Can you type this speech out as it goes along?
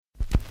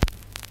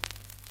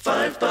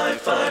5 by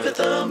 5 at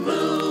the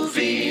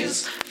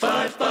movies.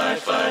 5 by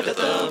 5 at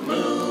the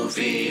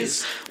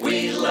movies.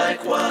 We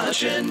like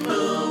watching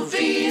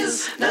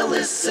movies. Now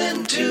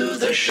listen to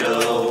the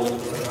show.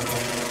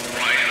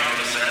 Ryan on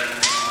the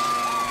set.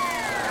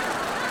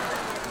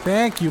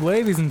 Thank you,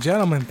 ladies and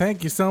gentlemen.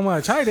 Thank you so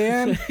much. Hi,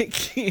 Dan.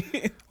 Thank you.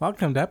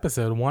 Welcome to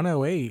episode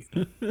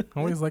 108.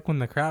 Always like when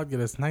the crowd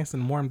get us nice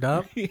and warmed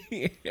up.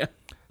 Yeah.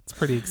 It's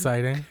pretty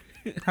exciting.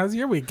 How's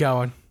your week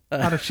going? A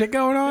lot of shit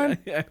going on?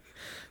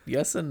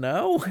 Yes and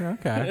no.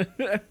 Okay.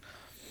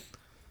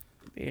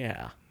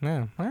 Yeah.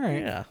 Yeah. All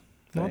right. Yeah.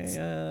 Well,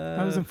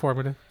 that was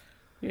informative.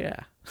 Yeah.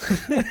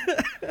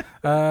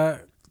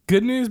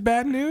 Good news,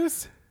 bad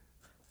news?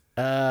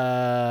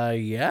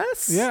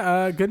 Yes?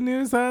 Yeah, good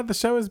news. The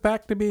show is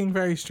back to being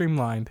very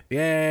streamlined.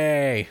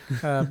 Yay.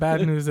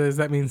 Bad news is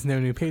that means no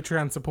new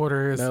Patreon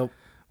supporters. Nope.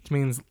 Which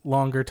means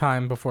longer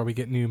time before we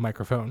get new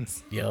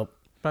microphones. Yep.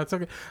 But it's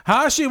okay.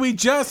 Hashi, we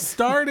just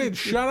started.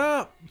 Shut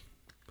up.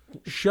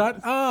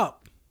 Shut up.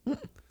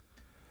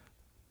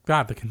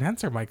 God, the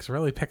condenser mics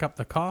really pick up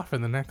the cough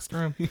in the next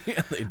room.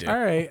 Yeah, they do. All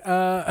right.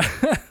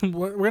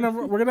 We're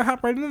gonna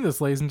hop right into this,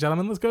 ladies and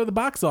gentlemen. Let's go to the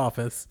box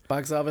office.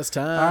 Box office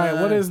time. All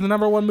right, what is the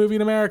number one movie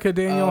in America,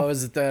 Daniel? Oh,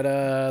 is it that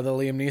the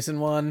Liam Neeson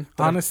one?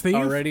 That Honest I Thief?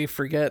 already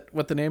forget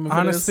what the name of it is.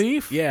 Honest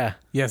Thief? Yeah.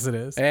 Yes, it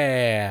is.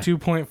 Yeah.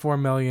 2.4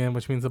 million,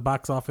 which means the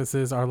box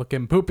offices are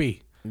looking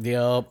poopy.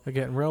 Yep. They're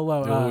getting real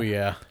low. Oh,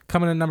 yeah.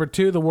 Coming in number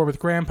 2, The War with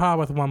Grandpa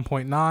with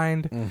 1.9.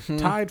 Mm-hmm.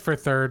 Tied for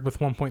third with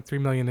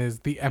 1.3 million is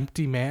The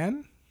Empty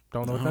Man.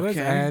 Don't know what that is.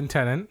 Okay. And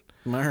Tenant.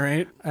 All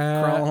right.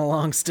 Crawling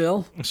along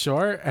still.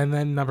 Sure. And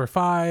then number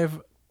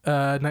 5,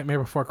 Nightmare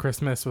Before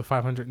Christmas with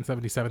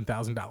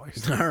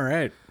 $577,000. All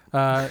right.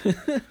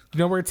 You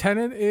know where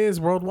Tenant is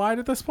worldwide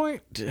at this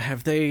point?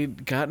 Have they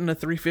gotten a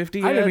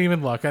 350 yet? I didn't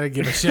even look. I didn't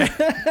give a shit.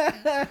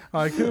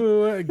 Like,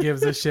 who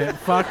gives a shit?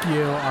 Fuck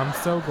you. I'm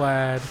so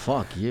glad.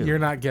 Fuck you. You're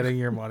not getting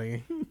your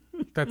money.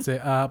 That's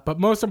it. But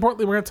most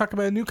importantly, we're going to talk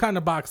about a new kind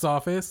of box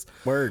office.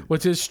 Word.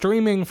 Which is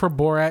streaming for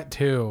Borat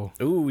 2.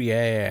 Ooh,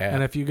 yeah.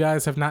 And if you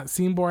guys have not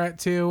seen Borat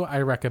 2,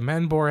 I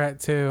recommend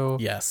Borat 2.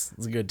 Yes,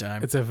 it's a good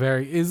time. It's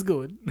is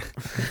good.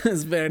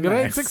 It's very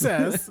Great nice.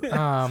 success.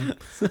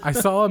 I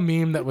saw a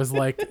meme that was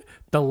like,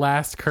 the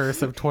last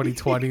curse of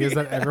 2020 is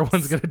that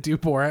everyone's going to do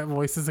Borat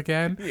voices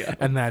again. Yeah.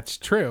 And that's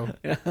true.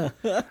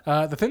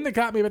 The thing that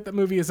got me about the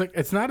movie is like,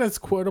 it's not as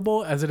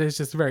quotable as it is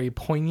just very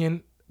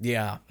poignant.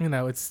 Yeah. You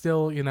know, it's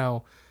still,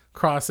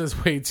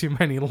 crosses way too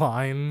many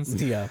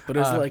lines. Yeah, but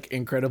it's like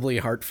incredibly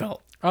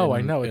heartfelt. Oh,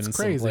 I know. It's in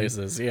crazy. Some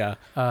places, yeah.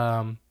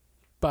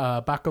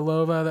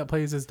 Bakalova that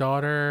plays his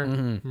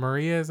daughter,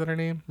 Maria, is that her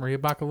name? Maria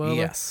Bakalova?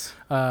 Yes.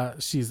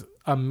 She's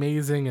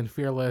amazing and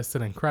fearless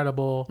and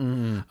incredible.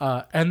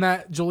 And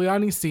that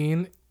Giuliani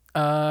scene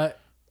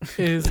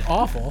is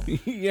awful.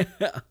 Yeah.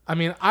 I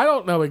mean, I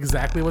don't know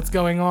exactly what's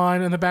going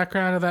on in the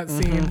background of that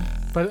scene,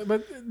 but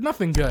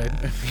nothing good.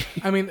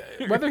 I mean,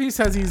 whether he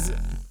says he's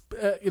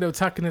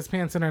tucking his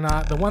pants in or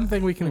not, the one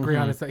thing we can agree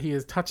on is that he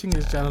is touching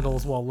his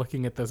genitals while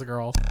looking at this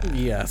girl.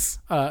 Yes.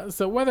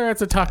 So whether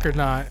it's a tuck or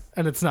not,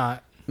 and it's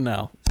not.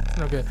 No.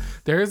 Okay.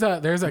 There's a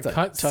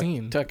cut tuck,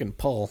 scene. Tuck and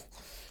pull.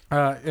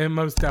 It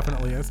most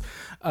definitely is.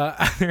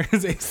 There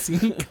is a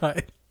scene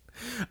cut.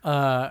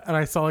 And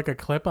I saw like a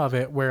clip of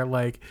it where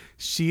like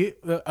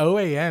the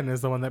OAN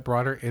is the one that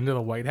brought her into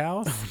the White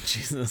House. Oh,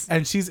 Jesus.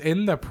 And she's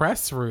in the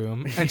press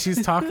room and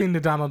she's talking to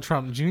Donald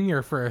Trump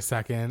Jr. for a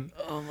second.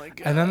 Oh, my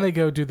God. And then they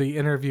go do the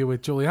interview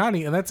with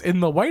Giuliani and that's in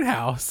the White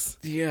House.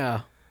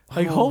 Yeah.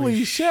 Like,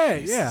 holy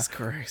shit. Jesus Yeah.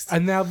 Christ.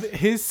 And now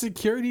his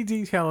security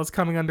detail is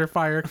coming under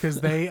fire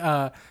because they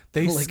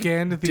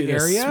scanned the did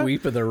area. A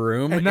sweep of the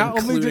room, And not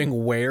only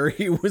including where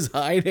he was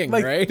hiding,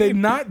 Like, right? they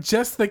not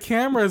just the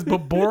cameras,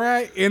 but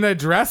Borat in a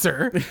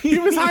dresser. He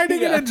was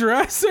hiding in a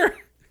dresser.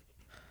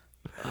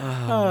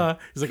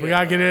 He's like, we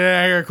gotta get it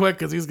out of here quick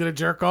because he's gonna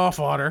jerk off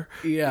on her.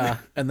 Yeah.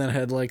 And then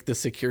had like the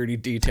security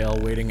detail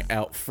waiting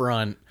out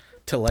front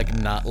to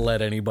like not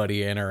let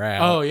anybody in or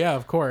out. Oh yeah,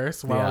 of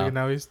course. Well,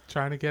 Yeah. he's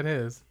trying to get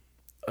his.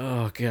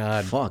 Oh,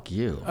 God. Fuck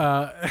you.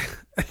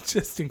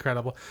 Just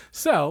incredible.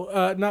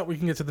 So, now we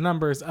can get to the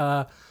numbers.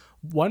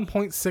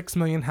 1.6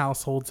 million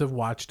households have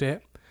watched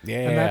it.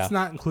 Yeah. And that's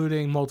not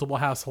including multiple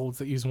households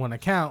that use one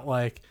account.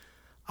 Like,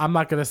 I'm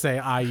not going to say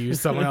I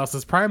use someone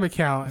else's Prime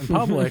account in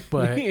public,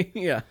 but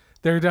Yeah.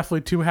 there are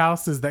definitely 2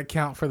 houses that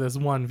count for this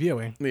one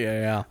viewing.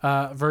 Yeah.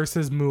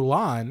 Versus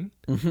Mulan,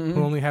 who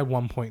only had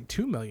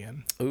 1.2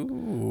 million.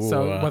 Ooh.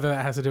 So whether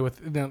that has to do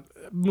with,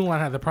 Mulan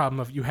had the problem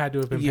of you had to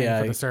have been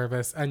paying for the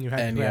service and you had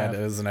and to yeah, have.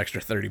 it was an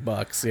extra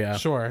 $30. Yeah.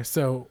 Sure.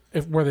 So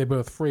were they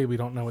both free, we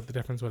don't know what the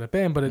difference would have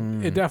been, but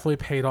it definitely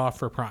paid off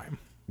for Prime.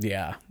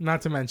 Yeah.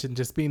 Not to mention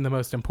just being the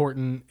most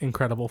important,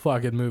 incredible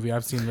fucking movie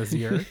I've seen this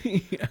year.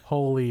 Yeah.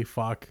 Holy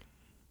fuck.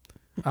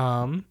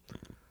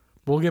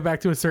 We'll get back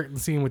to a certain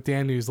scene with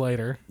Dan News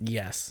later,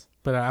 Yes.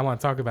 but I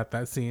want to talk about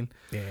that scene.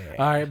 Yeah.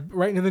 All right,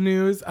 right into the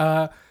news.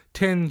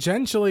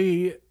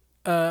 Tangentially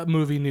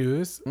movie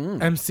news,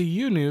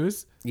 MCU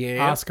news.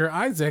 Yeah. Oscar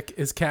Isaac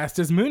is cast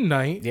as Moon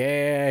Knight,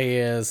 Yeah, he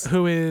is.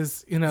 who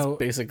is,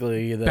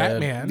 Basically the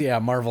Batman. Yeah,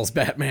 Marvel's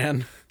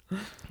Batman.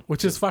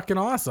 which is fucking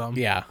awesome.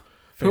 Yeah.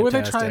 Who were they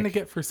fantastic. trying to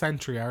get for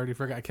Sentry? I already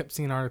forgot. I kept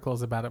seeing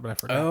articles about it, but I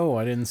forgot. Oh,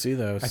 I didn't see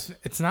those.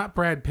 It's not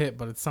Brad Pitt,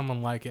 but it's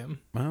someone like him.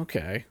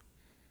 Okay.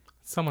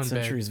 Someone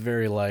Sentry's big.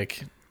 very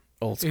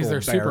old school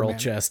their Superman. barrel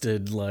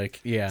chested,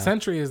 yeah.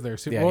 Sentry is their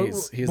super. Yeah, well,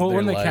 he's well, their,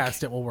 when they like-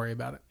 cast it, we'll worry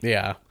about it.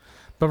 Yeah.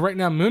 But right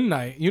now, Moon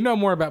Knight. You know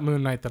more about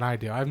Moon Knight than I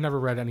do. I've never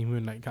read any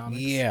Moon Knight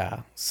comics.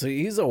 Yeah. So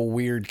he's a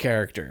weird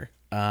character.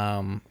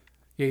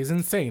 Yeah, he's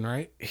insane,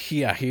 right?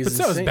 Yeah, he's But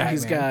so is insane.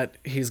 Batman.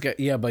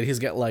 But he's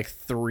got like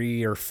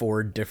 3 or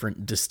 4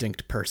 different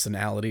distinct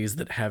personalities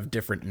that have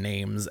different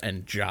names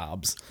and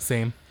jobs.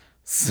 Same.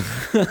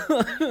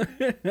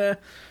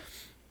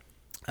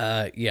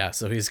 Yeah,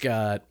 so he's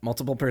got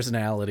multiple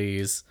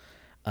personalities.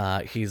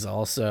 He's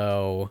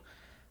also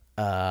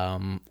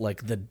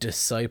like the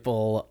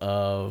disciple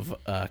of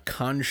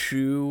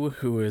Khonshu,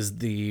 who is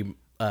the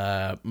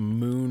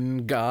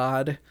moon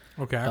god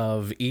Okay.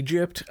 of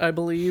Egypt, I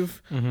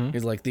believe.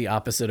 He's like the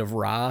opposite of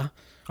Ra.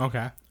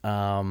 Okay.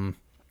 And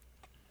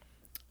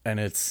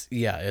it's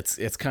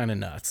kind of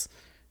nuts.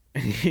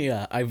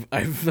 Yeah, I've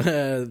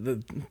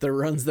the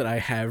runs that I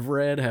have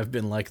read have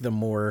been like the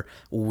more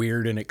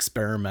weird and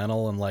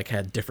experimental, and like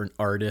had different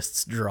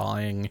artists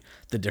drawing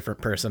the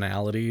different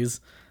personalities,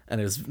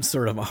 and it was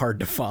sort of hard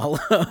to follow,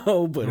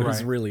 but it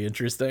was Right. really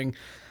interesting.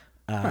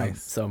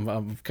 Nice. So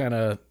I'm kind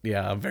of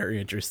I'm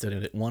very interested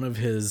in it. One of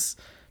his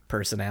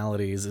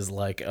personalities is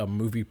like a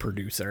movie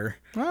producer.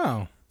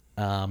 Oh.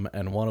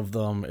 And one of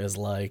them is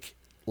like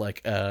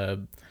a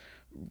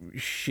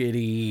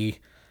shitty,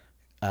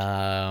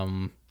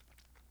 kind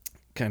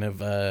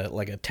of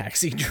like a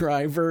taxi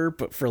driver,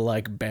 but for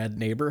like bad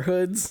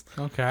neighborhoods.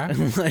 Okay.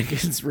 Like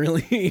it's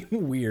really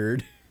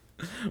weird,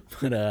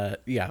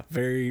 but yeah,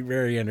 very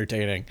very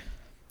entertaining.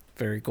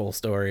 Very cool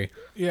story.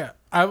 Yeah,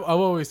 I've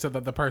always said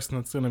that the person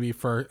that's going to be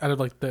first out of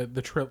like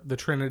the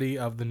trinity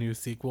of the new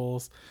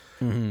sequels,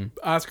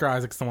 Oscar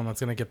Isaac's the one that's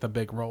going to get the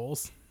big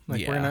roles.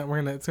 Like we're Yeah.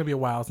 gonna it's gonna be a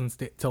while since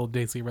till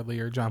Daisy Ridley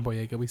or John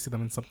Boyega we see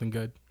them in something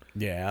good.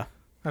 Yeah,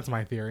 That's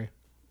my theory.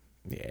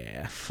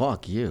 yeah.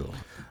 Fuck you.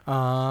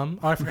 Oh,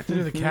 I forgot to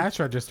do the cash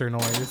register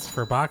noise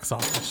for box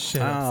office.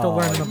 Shit, Oh, still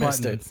learning the I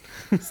missed it.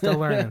 buttons. Still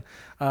learning.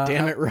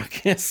 Damn it,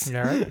 Ruckus.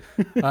 Yeah, right.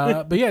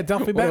 But yeah,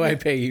 definitely What do I Batman.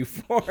 pay you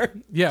for?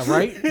 Yeah,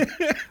 right.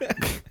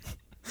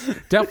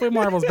 Definitely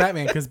Marvel's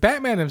Batman, because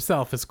Batman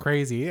himself is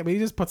crazy. I mean,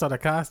 he just puts on a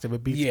costume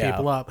and beats Yeah.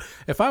 people up.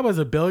 If I was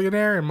a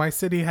billionaire and my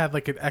city had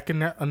like an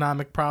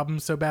economic problem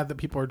so bad that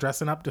people are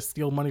dressing up to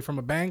steal money from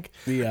a bank,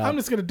 Yeah. I'm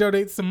just gonna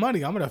donate some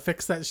money. I'm gonna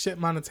fix that shit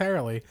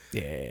monetarily.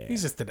 Yeah.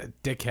 He's just a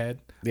dickhead.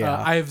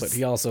 Yeah, but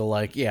he also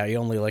he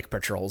only like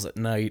patrols at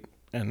night,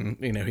 and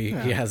he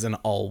has an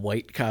all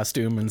white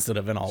costume instead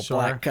of an all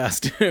black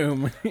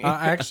costume.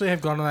 I actually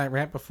have gone on that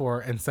rant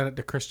before and sent it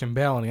to Christian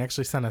Bale, and he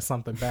actually sent us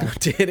something back.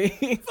 Did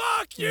he?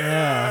 Fuck you!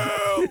 Yeah.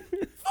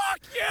 Fuck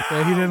you!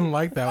 Yeah, he didn't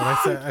like that.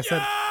 When I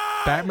said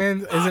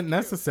Batman isn't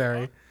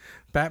necessary.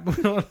 Batman.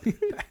 Don't need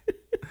that.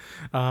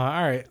 All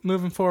right,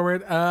 moving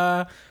forward.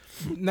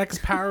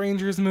 Next Power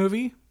Rangers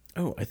movie.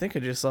 Oh, I think I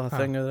just saw a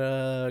thing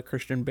that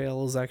Christian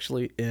Bale is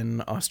actually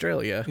in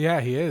Australia. Yeah,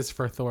 he is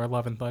for Thor: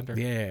 Love and Thunder.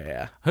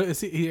 Yeah,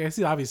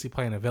 He's obviously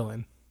playing a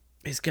villain,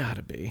 he's got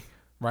to be.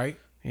 right?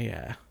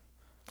 Yeah.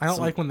 I don't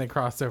like when they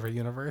cross over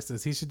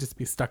universes. He should just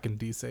be stuck in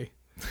DC.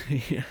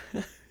 Yeah.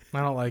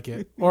 I don't like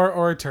it.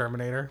 Or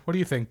Terminator. What do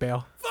you think,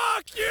 Bale?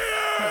 Fuck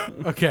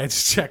you! Okay,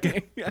 just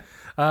checking.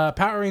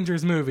 Power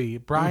Rangers movie.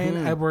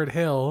 Brian Edward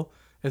Hill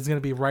is going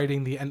to be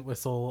writing the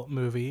Entwistle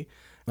movie.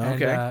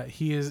 And, Okay.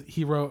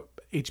 he wrote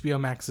HBO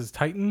Max's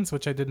Titans,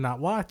 which I did not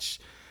watch.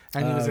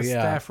 And he was a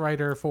yeah. staff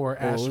writer for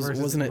Ash versus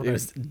Wasn't it? Evil It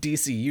was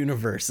DC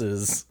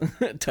Universe's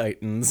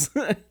Titans,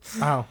 Dead.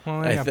 Oh,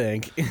 well, I yeah.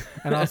 think.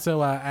 And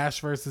also Ash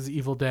versus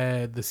Evil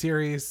Dead, the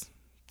series.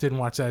 Didn't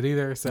watch that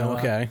either. So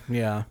Okay,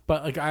 yeah.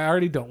 but like I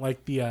already don't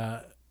like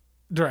the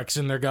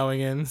direction they're going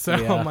in, so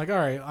Yeah. I'm like, all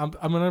right, I'm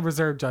gonna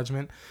reserve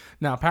judgment.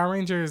 Now, Power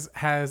Rangers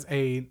has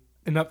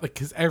enough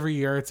because every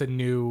year it's a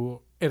new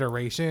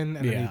iteration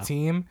and a Yeah. new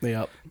team.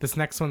 Yep. This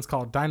next one's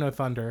called Dino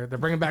Thunder. They're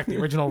bringing back the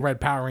original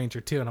Red Power Ranger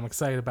too, and I'm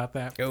excited about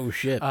that. Oh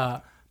shit.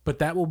 But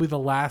that will be the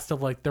last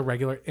of like the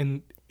regular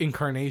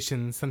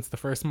incarnations since the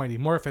first Mighty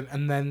Morphin,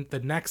 and then the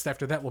next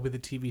after that will be the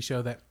TV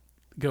show that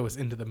goes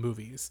into the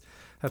movies.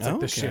 That's like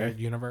the Okay. shared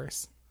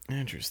universe.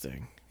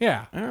 Interesting.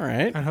 Yeah. All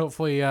right. And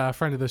hopefully, a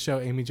friend of the show,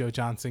 Amy Jo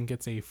Johnson,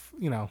 gets a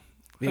Yeah.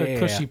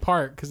 cushy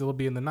part because it'll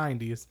be in the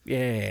 90s.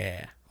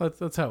 Yeah.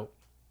 Let's hope.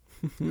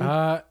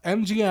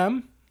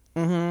 MGM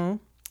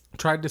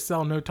tried to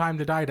sell No Time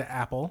to Die to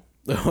Apple.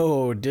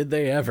 Oh, did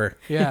they ever?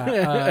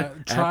 Yeah,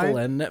 Apple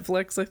and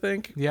Netflix, I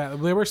think. Yeah,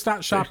 they were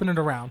not shopping it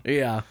around.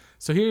 Yeah.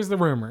 So here's the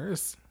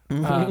rumors.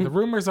 The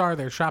rumors are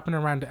they're shopping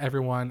around to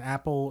everyone.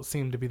 Apple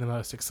seemed to be the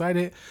most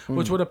excited,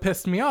 which would have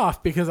pissed me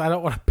off because I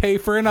don't want to pay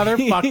for another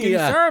fucking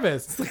Yeah.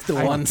 service. It's like the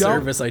I one don't-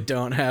 service I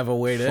don't have a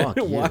way to Fuck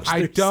you. watch. I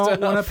their don't stuff.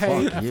 want to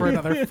pay Fuck you. for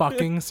another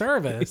fucking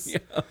service.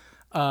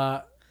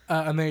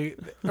 And they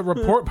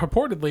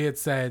purportedly it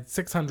said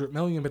 600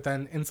 million, but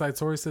then inside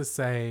sources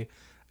say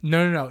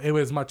no, it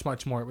was much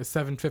more. It was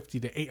 750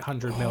 to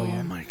 800 million.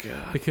 Oh my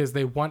god! Because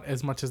they want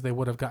as much as they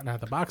would have gotten out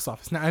of the box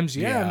office. Now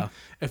MGM,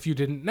 if you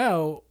didn't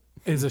know,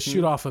 is a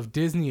shoot off of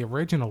Disney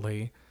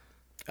originally.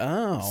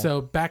 Oh.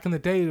 So back in the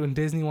day when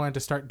Disney wanted to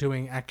start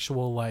doing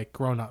actual like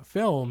grown-up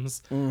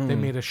films, they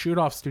made a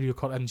shoot-off studio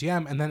called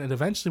MGM, and then it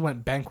eventually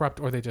went bankrupt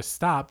or they just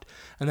stopped,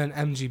 and then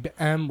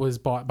MGM was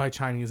bought by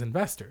Chinese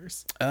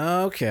investors.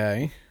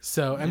 Okay.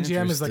 So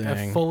MGM is like a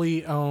Interesting.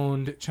 fully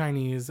owned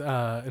Chinese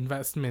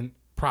investment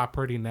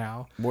property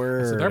now.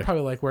 Word. So they're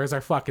probably like, where's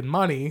our fucking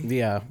money?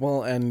 Yeah,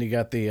 well, and you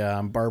got the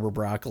Barbara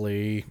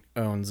Broccoli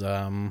owns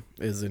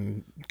is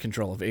in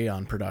control of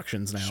Aeon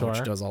Productions now, Sure.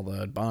 which does all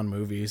the Bond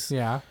movies.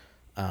 Yeah.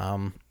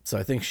 So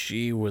I think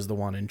she was the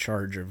one in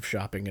charge of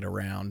shopping it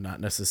around, not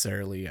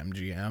necessarily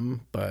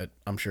MGM, but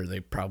I'm sure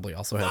they probably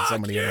also had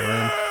somebody in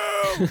the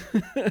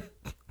room.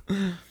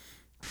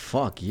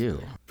 Fuck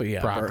you. But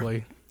yeah,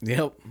 Broccoli.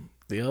 Yep.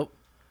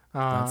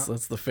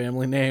 That's the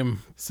family name.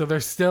 So they're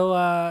still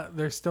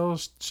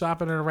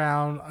shopping it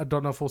around. I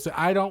don't know if we'll see.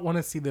 I don't want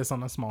to see this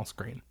on a small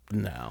screen.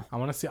 No, I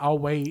want to see. I'll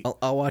wait.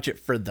 I'll watch it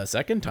for the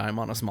second time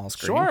on a small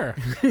screen. Sure.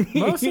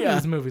 Most of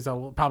these movies,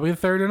 probably a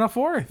third and a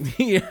fourth.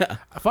 Yeah.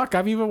 Fuck,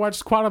 I've even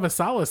watched Quantum of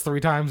Solace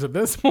 3 times at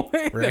this point.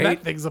 And Right?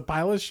 that thing's a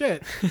pile of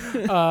shit.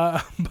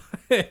 But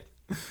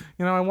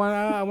I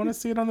want to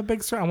see it on the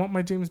big screen. I want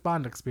my James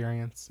Bond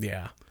experience.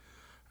 Yeah.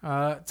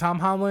 Tom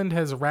Holland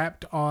has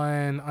wrapped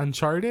on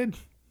Uncharted.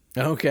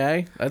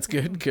 Okay, that's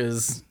good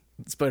because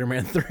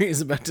Spider-Man 3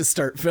 is about to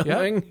start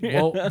filming.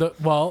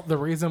 Well, the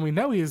reason we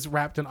know he's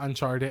wrapped in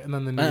Uncharted, and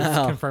then the news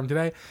confirmed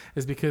today,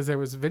 is because there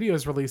was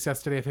videos released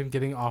yesterday of him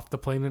getting off the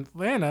plane in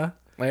Atlanta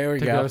There we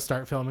to go. go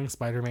start filming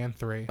Spider-Man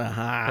 3.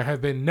 Uh-huh. There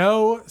have been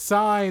no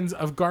signs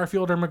of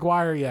Garfield or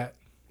Maguire yet.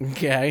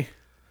 Okay.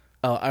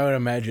 Oh, I would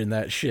imagine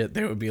that shit.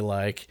 They would be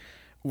like,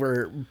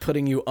 we're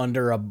putting you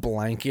under a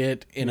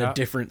blanket in a Yep.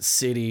 different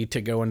city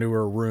to go into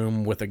a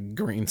room with a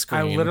green screen.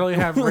 I literally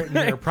have written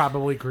here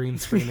probably green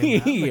screening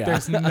that. Like, Yeah.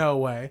 there's no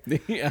way.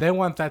 Yeah. They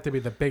want that to be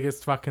the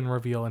biggest fucking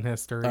reveal in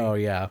history. Oh,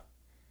 yeah.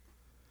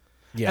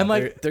 Yeah, And,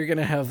 like- they're going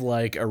to have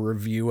like a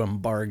review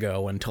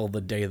embargo until the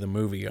day the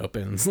movie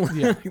opens.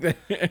 Yeah.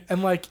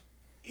 And like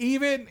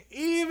even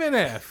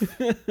if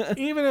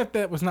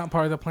that was not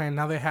part of the plan,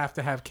 now they have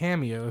to have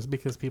cameos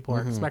because people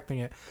are expecting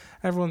it.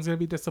 Everyone's gonna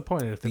be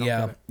disappointed if they don't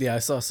get it. Yeah, I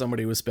saw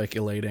somebody was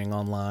speculating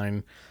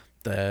online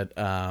that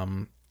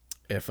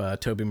if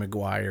Tobey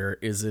Maguire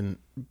isn't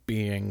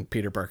being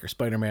Peter Parker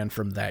Spider-Man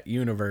from that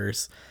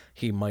universe,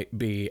 he might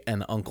be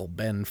an Uncle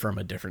Ben from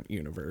a different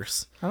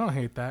universe. I don't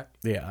hate that.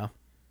 Yeah,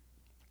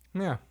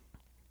 Yeah.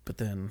 but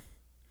then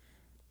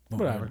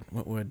Whatever.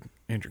 What would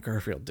Andrew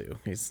Garfield do?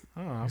 He's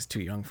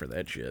too young for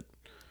that shit.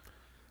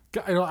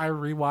 I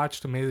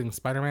rewatched Amazing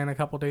Spider-Man a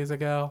couple days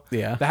ago.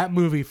 Yeah. That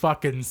movie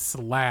fucking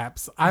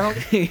slaps. I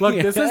don't look,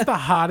 this is the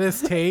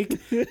hottest take,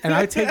 and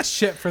I take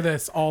shit for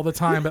this all the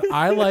time, but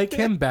I like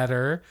him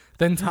better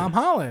than Tom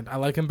Holland. I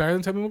like him better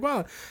than Tobey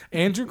Maguire.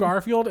 Andrew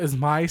Garfield is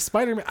my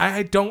Spider-Man.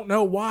 I don't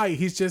know why.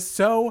 He's just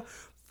so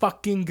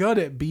fucking good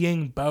at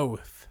being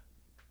both.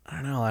 I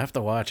don't know. I have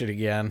to watch it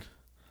again.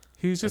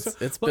 He's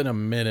just It's been a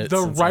minute.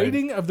 the since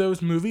writing of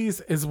those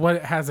movies is what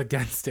it has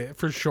against it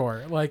for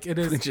sure. Like it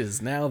is. which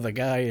is now the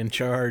guy in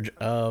charge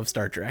of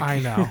Star Trek. I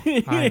know.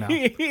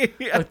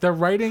 Like the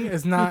writing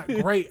is not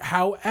great.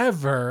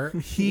 However,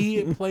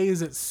 he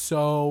plays it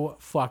so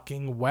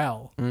fucking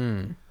well.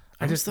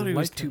 I just thought he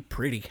was like too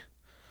pretty.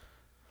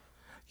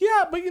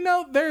 Yeah, but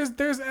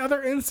there's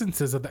other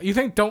instances of that. You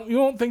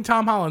don't think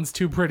Tom Holland's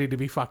too pretty to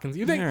be fucking?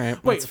 You think? All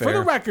right, wait, that's for the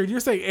fair. record,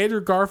 you're saying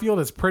Andrew Garfield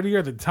is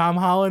prettier than Tom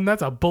Holland?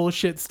 That's a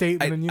bullshit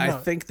statement. And I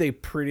think they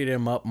prettied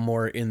him up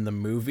more in the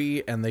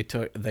movie, and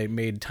they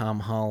made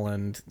Tom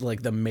Holland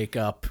like the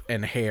makeup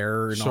and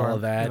hair and Sure, all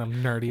of that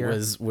and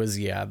nerdier. was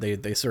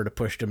they sort of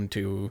pushed him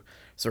to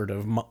sort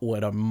of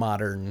what a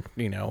modern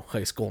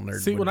high school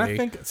nerd See, would when be. I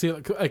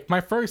think, like my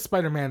first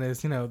Spider-Man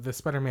is the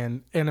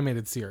Spider-Man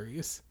animated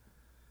series.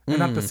 And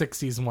not the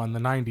 60s one, the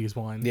 90s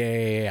one.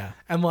 yeah.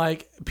 And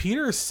like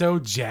Peter is so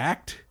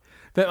jacked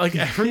that like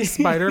every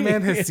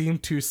Spider-Man has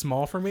seemed too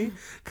small for me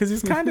because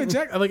he's kind of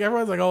jacked. Like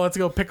everyone's like, "Oh, let's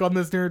go pick on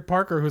this nerd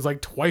Parker who's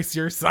like twice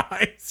your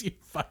size." You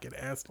fucking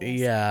assholes.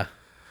 Yeah,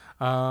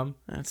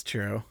 that's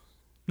true.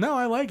 No,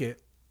 I like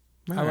it.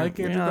 I like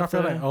Andrew Yeah,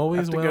 Garfield. I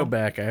always have to will. go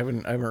back. I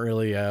haven't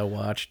really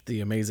watched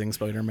the Amazing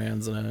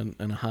Spider-Mans in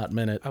a hot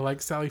minute. I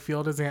like Sally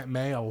Field as Aunt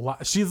May a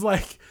lot. She's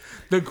like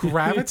the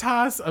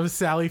gravitas of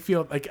Sally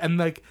Field, and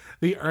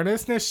the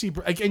earnestness she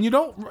and you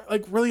don't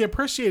like really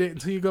appreciate it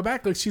until you go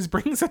back. Like she's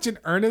bringing such an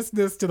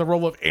earnestness to the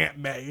role of Aunt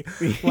May,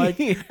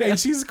 and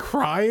she's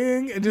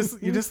crying and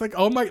you're just like,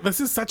 oh my,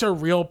 this is such a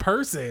real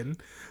person.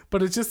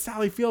 But it's just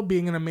Sally Field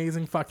being an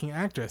amazing fucking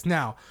actress.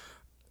 Now,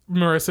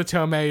 Marissa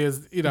Tomei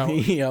is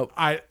Yep.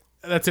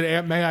 That's an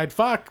Aunt May I'd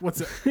fuck.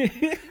 What's it?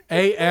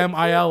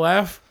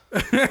 AMILF?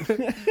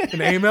 An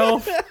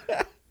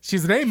AMILF?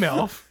 She's an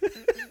AMILF.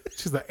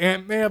 She's the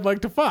Aunt May I'd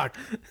like to fuck.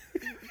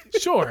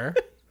 Sure.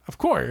 Of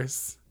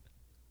course.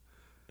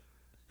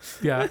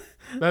 Yeah,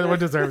 that one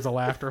deserves a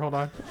laughter. Hold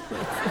on.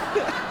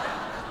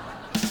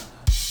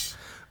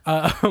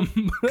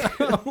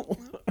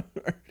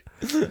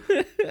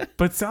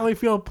 But Sally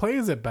Field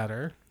plays it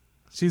better.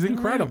 She's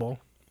incredible.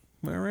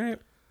 All right.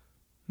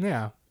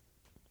 Yeah.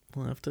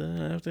 We'll have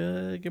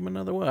to give him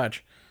another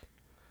watch.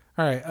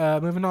 All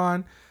right, moving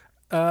on.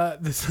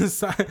 This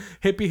is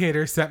Hippie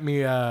Hater sent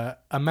me a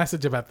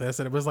message about this,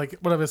 and it was like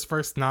one of his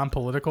first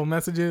non-political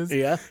messages.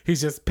 Yeah.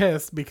 He's just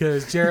pissed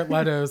because Jared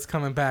Leto's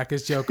coming back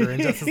as Joker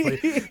in Justice League.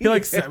 He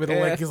like sent me the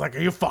link. He's like, "Are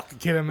you fucking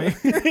kidding me?"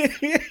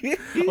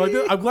 Like,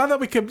 I'm glad that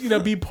we could,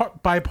 be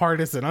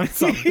bipartisan on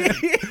something.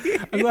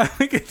 I'm glad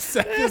we could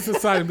set this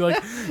aside and be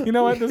like, you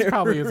know what, this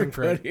probably isn't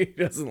great. He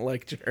doesn't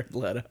like Jared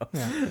Leto.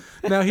 Yeah.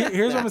 Now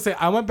here's what I'm gonna say.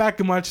 I went back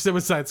and watched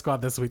Suicide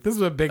Squad this week. This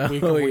was a big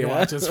week of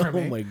rewatches for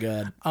me. Oh my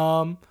god.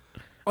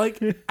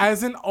 Like,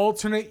 as an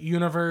alternate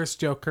universe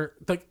Joker,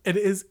 like,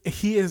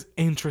 he is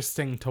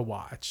interesting to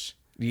watch.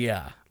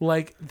 Yeah.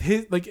 Like,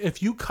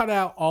 if you cut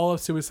out all of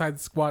Suicide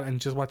Squad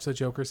and just watch the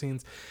Joker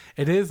scenes,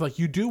 it is like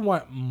you do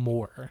want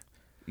more.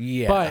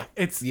 Yeah. But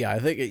it's I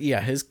think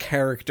his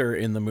character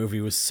in the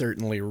movie was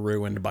certainly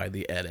ruined by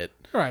the edit.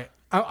 right.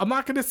 I'm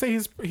not gonna say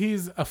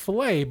he's a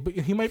fillet, but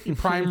he might be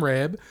prime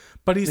rib,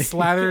 but he's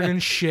slathered in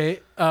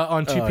shit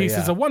on two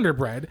pieces of Wonder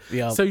Bread.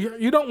 Yep. So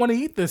you don't want to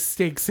eat this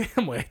steak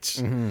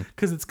sandwich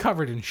because it's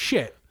covered in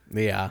shit.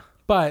 Yeah.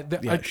 But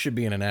it should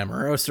be in an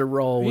Amorosa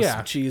roll with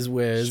some cheese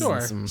whiz. Sure,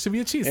 And some, should be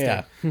a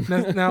cheesesteak.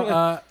 Yeah.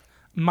 now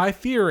my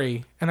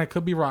theory, and I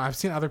could be wrong, I've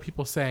seen other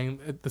people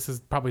saying this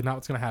is probably not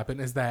what's going to happen,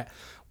 is that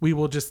we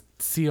will just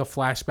see a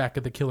flashback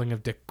of the killing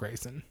of Dick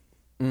Grayson.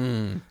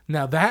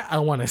 Now that I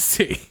want to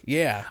see.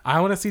 Yeah.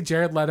 I want to see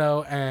Jared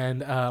Leto and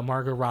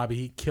Margot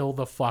Robbie kill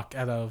the fuck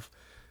out of,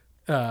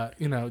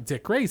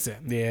 Dick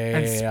Grayson.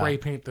 And spray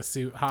paint the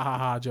suit. Ha ha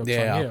ha, joke's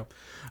on you.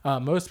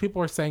 Most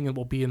people are saying it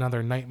will be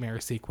another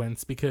nightmare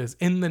sequence because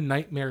in the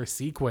nightmare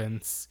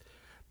sequence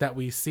that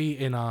we see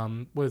in,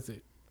 what is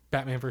it?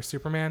 Batman vs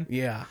Superman.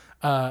 Yeah.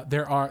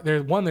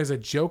 There's a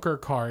Joker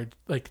card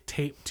like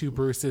taped to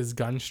Bruce's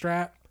gun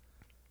strap.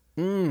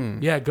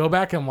 Yeah, go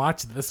back and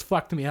watch it. This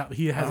fucked me up.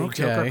 He has a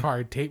Joker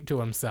card taped to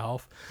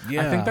himself.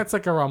 I think that's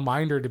like a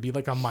reminder to be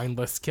like a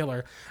mindless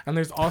killer. And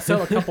there's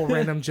also a couple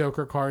random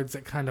Joker cards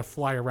that kind of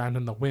fly around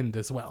in the wind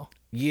as well.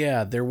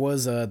 Yeah, there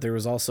was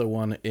also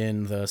one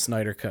in the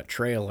Snyder Cut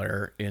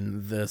trailer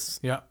in this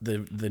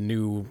the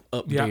new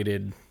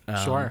updated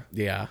Sure.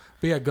 Yeah.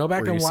 But yeah, go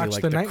back and watch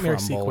the nightmare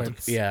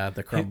sequence. Yeah,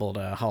 the crumbled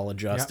Hall of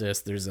Justice.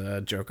 Yep. There's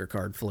a Joker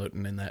card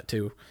floating in that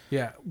too.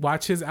 Yeah,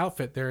 watch his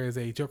outfit. There is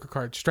a Joker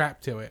card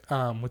strapped to it,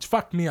 which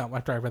fucked me up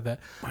after I read that.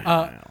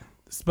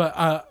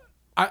 But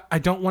I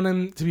don't want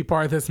him to be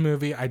part of this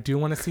movie. I do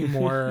want to see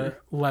more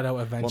Leto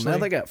eventually. Well, now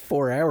they got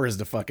 4 hours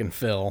to fucking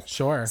fill.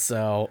 Sure.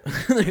 So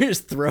they're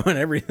just throwing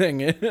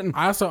everything in.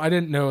 I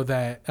didn't know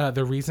that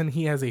the reason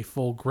he has a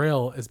full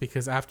grill is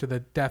because after the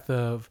death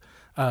of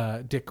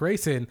Dick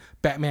Grayson,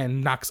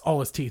 Batman knocks all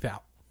his teeth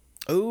out.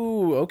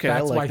 Oh, okay.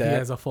 That's I like why that. he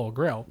has a full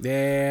grill.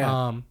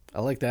 Yeah. I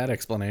like that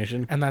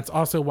explanation. And that's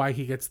also why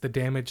he gets the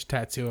damage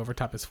tattoo over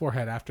top his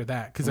forehead after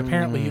that. Because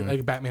apparently,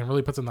 like, Batman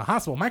really puts him in the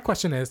hospital. My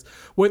question is,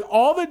 with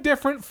all the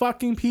different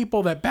fucking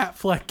people that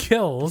Batfleck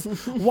kills,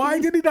 why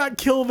did he not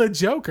kill the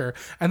Joker?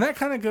 And that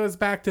kind of goes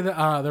back to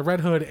the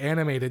Red Hood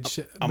animated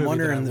movie. I'm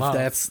wondering that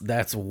I if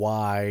that's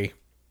why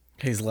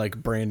he's like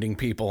branding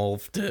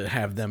people to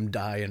have them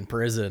die in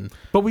prison.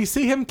 But we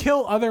see him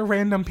kill other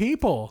random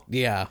people.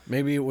 Yeah,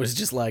 maybe it was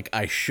just like,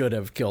 I should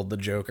have killed the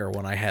Joker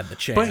when I had the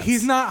chance. But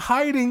he's not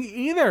hiding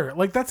either.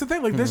 Like, that's the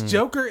thing. Like, this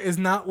Joker is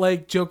not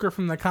like Joker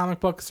from the comic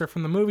books or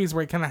from the movies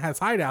where he kind of has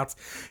hideouts.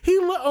 He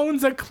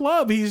owns a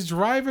club. He's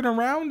driving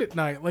around at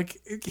night. Like,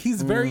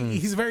 he's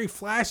very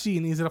flashy,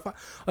 and he's in a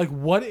like,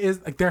 what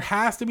is, like, there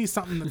has to be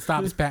something that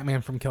stops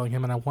Batman from killing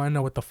him, and I want to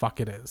know what the fuck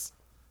it is.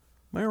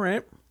 All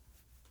right.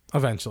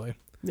 Eventually.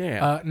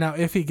 Yeah. Now,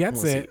 if he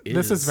gets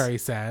this is very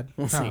sad.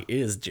 He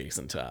is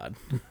Jason Todd.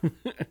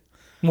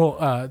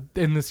 Well,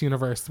 in this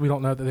universe, we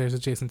don't know that there's a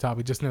Jason Todd.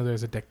 We just know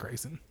there's a Dick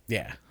Grayson.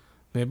 Yeah.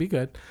 It'd be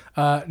good.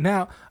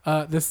 Now,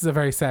 this is a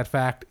very sad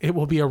fact. It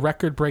will be a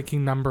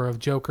record-breaking number of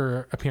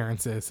Joker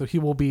appearances. So he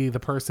will be the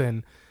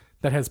person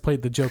that has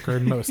played the Joker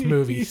in most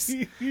movies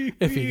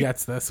if he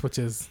gets this, which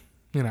is,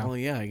 Well,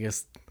 yeah, I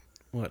guess,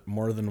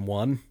 more than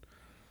one?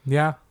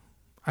 Yeah.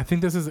 I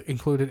think this is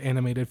included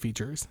animated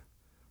features.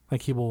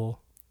 Like, he will...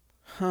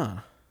 Huh.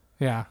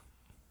 Yeah.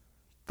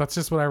 That's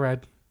just what I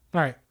read. All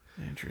right.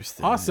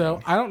 Interesting.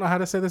 Also, I don't know how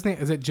to say this name.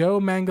 Is it Joe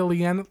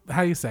Manganiello?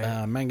 How do you say it?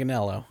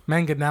 Manganiello.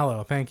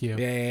 Manganiello. Thank you.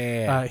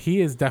 Yeah. He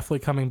is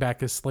definitely coming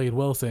back as Slade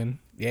Wilson.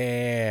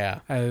 Yeah.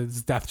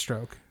 As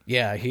Deathstroke.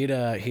 Yeah, he'd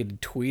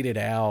tweeted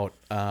out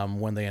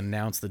when they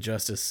announced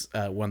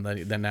when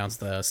they announced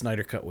the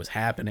Snyder Cut was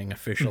happening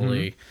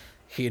officially.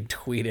 He had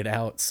tweeted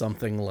out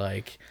something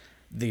like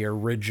the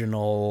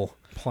original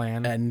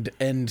plan and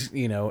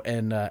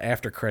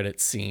after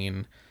credits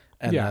scene,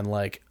 and then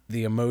like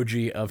the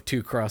emoji of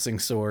two crossing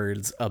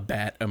swords, a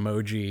bat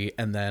emoji,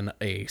 and then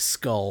a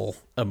skull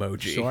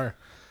emoji. Sure.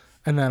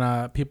 And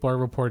then people are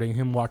reporting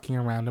him walking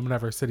around in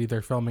whatever city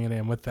they're filming it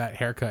in with that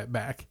haircut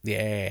back.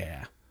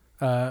 Yeah.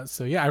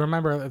 So yeah, I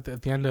remember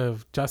at the end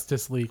of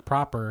Justice League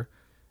proper,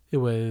 it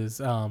was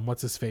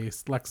what's his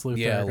face, Lex Luthor,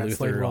 Yeah, got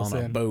Slade Luthor on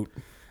Wilson, a boat.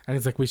 and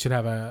he's like, we should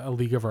have a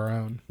league of our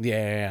own.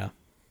 Yeah.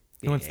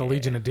 He wants the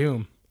Legion of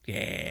Doom.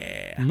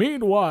 Yeah.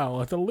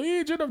 Meanwhile, at the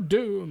Legion of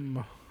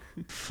Doom.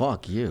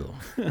 Fuck you.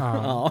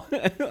 Oh,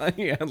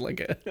 yeah,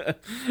 like a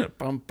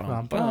bum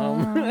bum Bum,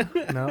 bum.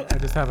 bum. No, I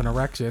just have an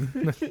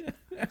erection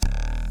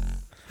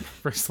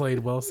for Slade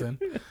Wilson.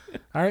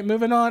 All right,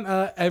 moving on.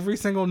 Every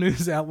single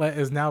news outlet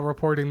is now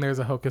reporting there's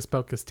a Hocus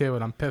Pocus 2,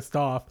 and I'm pissed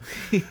off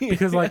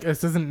because like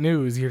this isn't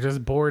news. You're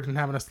just bored and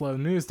having a slow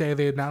news day.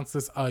 They announced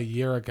this a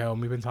year ago,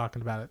 and we've been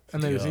talking about it.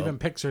 And there's Yup. even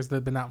pictures that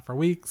have been out for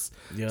weeks.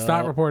 Yup.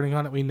 Stop reporting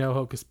on it. We know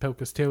Hocus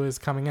Pocus 2 is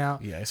coming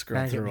out. Yeah, I Now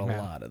scrolled you're through a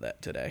getting mad. lot of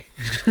that today.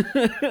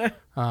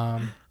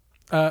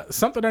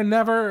 Something I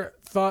never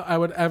thought I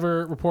would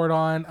ever report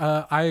on.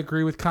 I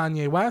agree with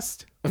Kanye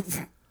West.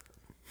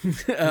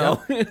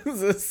 Oh,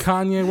 is this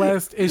Kanye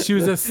West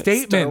issues a Star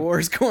statement.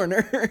 Wars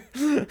corner?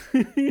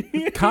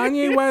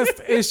 Kanye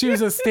West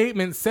issues a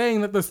statement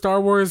saying that the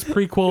Star Wars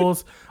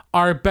prequels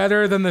are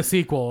better than the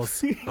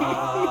sequels.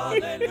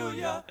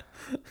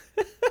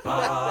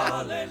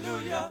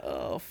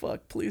 Oh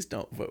fuck! Please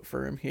don't vote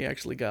for him. He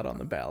actually got on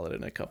the ballot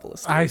in a couple of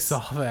states. I saw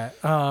that.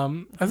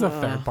 As a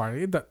third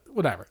party,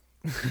 whatever.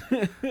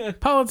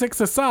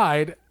 Politics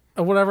aside,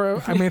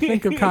 whatever I may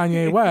think of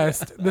Kanye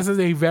West, this is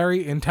a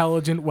very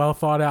intelligent, well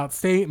thought out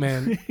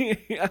statement.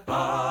 Yeah,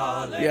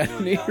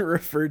 and he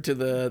referred to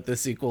the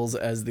sequels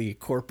as the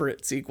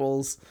corporate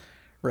sequels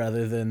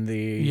rather than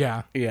the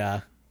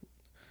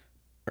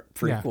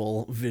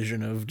prequel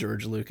vision of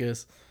George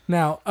Lucas.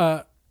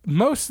 Now,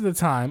 most of the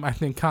time, I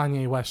think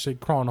Kanye West should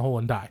crawl in a hole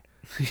and die.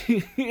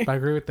 I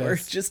agree with Or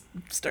this. just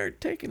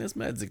start taking his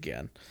meds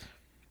again.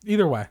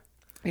 Either way.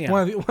 Yeah.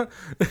 One of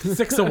the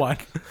 6 to 1.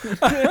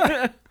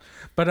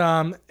 But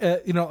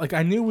like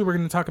I knew we were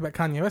going to talk about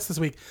Kanye West this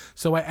week,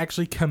 so I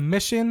actually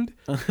commissioned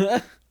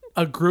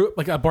a group,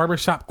 like a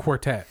barbershop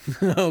quartet,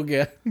 Oh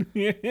yeah.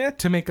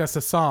 to make us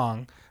a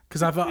song.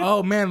 Because I thought,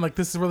 oh man, like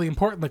this is really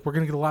important. Like we're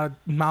going to get a lot of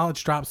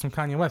knowledge drops from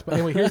Kanye West. But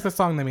anyway, here's the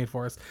song they made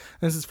for us.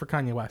 This is for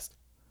Kanye West.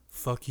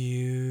 Fuck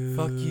you.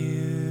 Fuck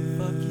you.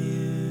 Fuck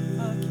you.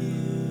 Fuck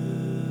you.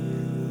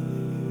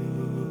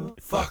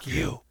 Fuck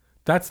you.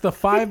 That's the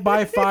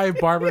 5x5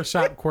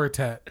 barbershop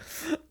quartet.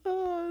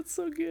 Oh, that's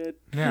so good.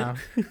 Yeah.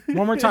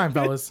 One more time,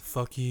 fellas.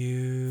 Fuck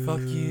you.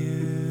 Fuck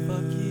you.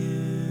 Fuck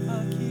you.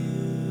 Fuck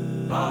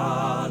you.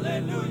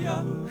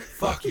 Hallelujah.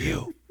 Fuck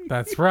you.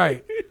 That's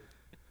right.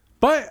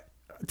 But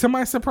to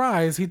my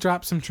surprise, he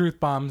dropped some truth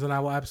bombs, and I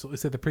will absolutely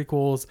say the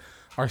prequels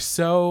are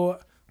so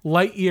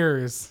light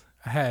years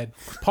ahead.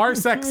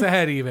 Parsecs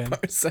ahead, even.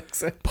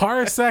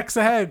 Parsecs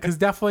ahead, because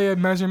definitely a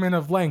measurement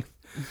of length.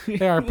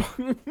 They are.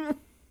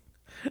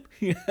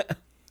 Yeah.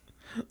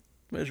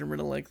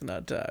 Measurement of length,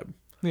 not time.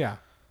 Yeah.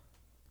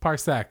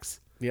 Parsecs.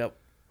 Yep.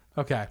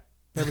 Okay.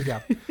 There we go.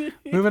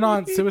 Moving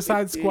on.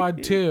 Suicide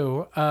Squad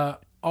 2.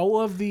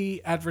 All of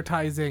the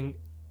advertising.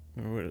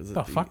 What is it?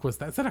 The fuck was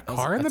that? Is that a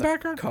car in the That's a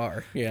background?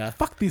 Car. Yeah.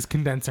 Fuck these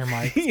condenser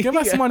mics. Give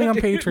us money on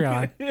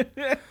Patreon.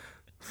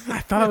 I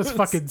thought it was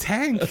fucking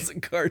Tank. That's a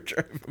car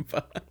driving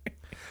by.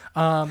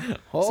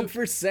 Hold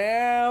for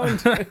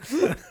sound.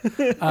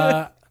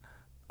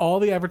 All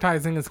the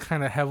advertising is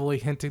kind of heavily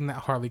hinting that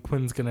Harley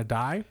Quinn's gonna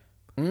die.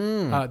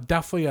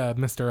 Definitely a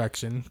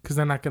misdirection because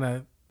they're not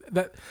gonna.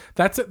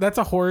 That's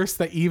a horse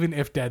that even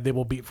if dead, they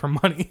will beat for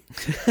money.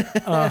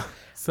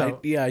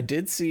 I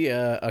did see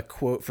a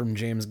quote from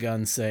James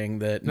Gunn saying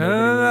that.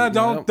 No,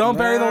 don't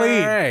bury the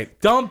lead. Right.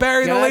 Don't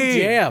bury the God lead.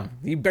 damn,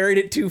 you buried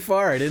it too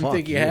far. I didn't Fuck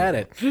think you you. had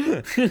it.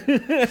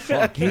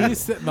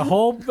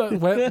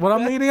 What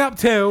I'm leading up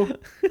to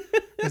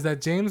is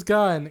that James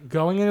Gunn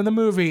going into the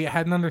movie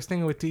had an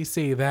understanding with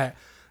DC that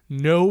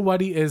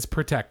nobody is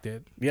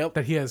protected. Yep.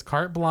 That he has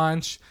carte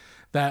blanche.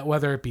 That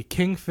whether it be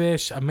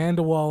Kingfish,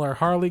 Amanda Waller,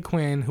 Harley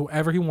Quinn,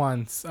 whoever he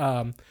wants,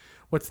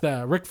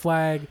 Rick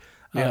Flag,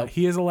 Yep.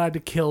 he is allowed to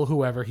kill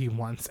whoever he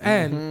wants.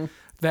 And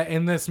that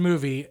in this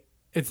movie,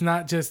 it's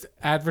not just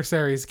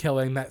adversaries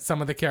killing, that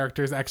some of the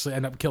characters actually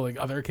end up killing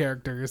other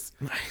characters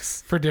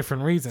Nice. for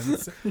different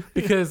reasons.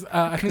 Because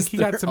I think he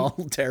got They're some...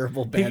 all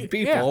terrible bad Yeah,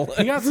 people.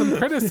 he got some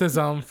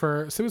criticism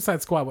for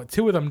Suicide Squad.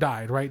 Two of them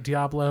died, right?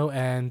 Diablo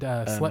and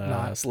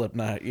Slipknot.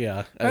 Slipknot,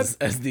 yeah, as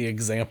the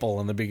example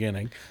in the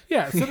beginning.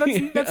 Yeah, so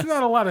that's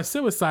not a lot of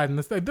suicide in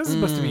this. This is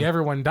supposed to be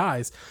everyone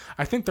dies.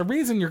 I think the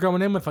reason you're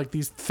going in with like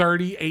these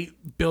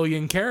 38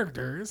 billion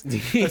characters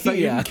is that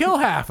you Yeah. can kill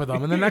half of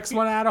them, and the next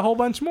one add a whole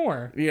bunch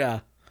more. Yeah,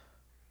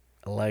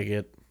 I like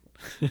it.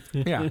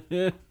 Yeah,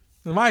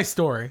 my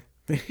story.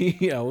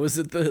 Yeah, was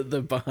it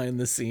the behind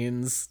the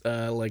scenes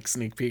like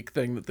sneak peek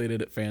thing that they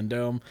did at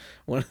Fandom?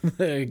 One of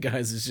the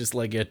guys is just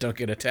like, yeah, don't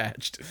get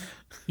attached.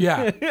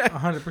 Yeah,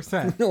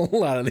 100%. A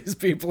lot of these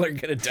people are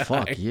gonna die.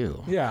 Fuck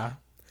you. Yeah,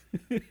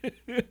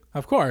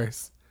 of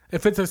course.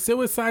 If it's a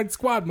Suicide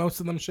Squad, most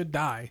of them should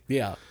die.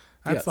 Yeah,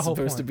 That's it's the whole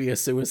supposed to point. be a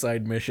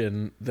suicide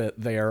mission that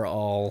they are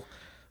all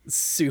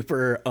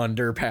super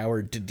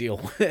underpowered to deal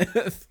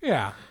with.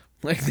 Yeah.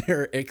 Like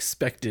they're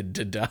expected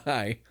to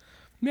die.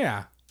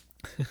 Yeah.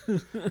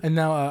 And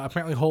now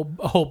apparently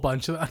a whole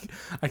bunch of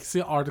I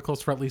see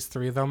articles for at least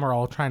 3 of them are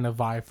all trying to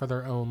vie for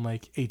their own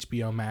like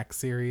HBO Max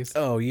series.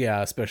 Oh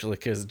yeah, especially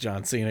because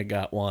John Cena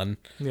got one.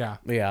 Yeah.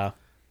 Yeah.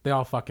 They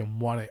all fucking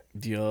want it.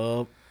 Yup.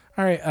 All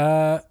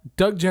right.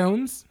 Doug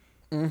Jones.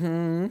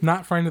 Mm-hmm.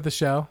 Not friend of the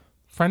show.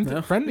 Friend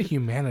of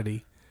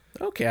humanity.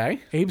 Okay.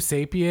 Abe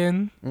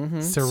Sapien.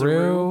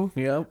 Saru.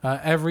 Yep.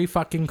 Every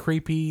fucking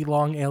creepy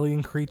long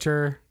alien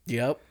creature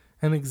Yep.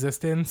 in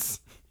existence.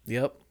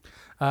 Yep.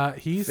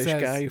 He Fish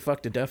says, guy who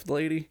fucked a deaf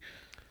lady.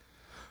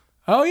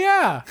 "Oh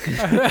yeah."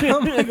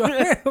 I'm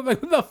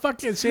like, what the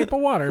fuck is Shape of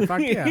Water?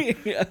 Fuck yeah.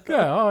 Yeah.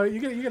 Yeah, oh, you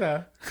get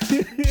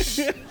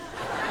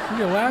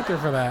laughter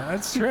for that.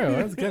 That's true.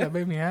 That's good. That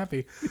made me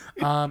happy.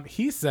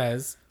 He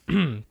says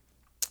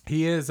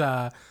he is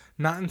not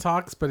in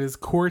talks, but is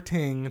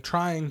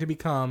trying to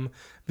become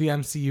the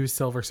MCU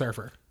Silver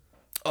Surfer.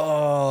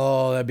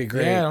 Oh, that'd be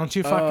great. Yeah, don't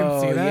you fucking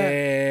see that?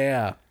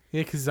 Yeah.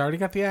 Yeah, because he's already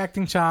got the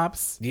acting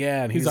chops.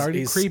 Yeah, and He's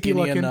already creepy skinny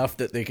looking. enough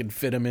that they could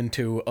fit him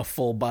into a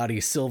full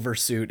body silver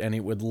suit, and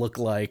it would look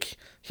like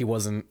he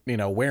wasn't,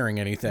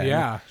 wearing anything.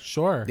 Yeah,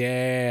 sure.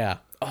 Yeah.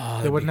 Oh,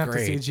 They wouldn't have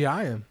great. to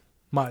CGI him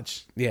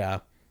much. Yeah.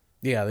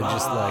 Yeah, they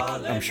just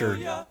I'm sure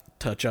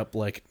touch up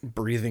like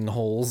breathing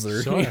holes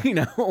or Sure.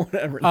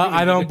 whatever.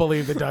 I don't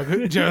believe that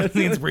Doug Jones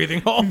needs breathing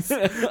holes.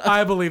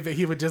 I believe that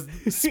he would just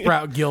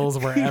sprout gills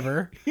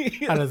wherever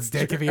out of his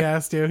dick if he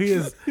has to.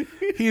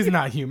 He's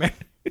not human.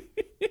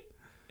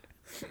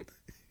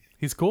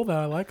 He's cool though.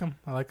 I like him.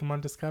 I like him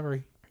on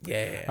Discovery.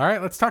 Yeah. All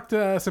right, let's talk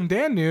to some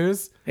Dan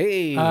news.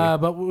 Hey.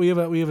 But we have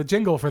a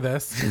jingle for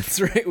this.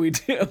 That's right, we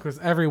do. Because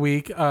every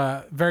week,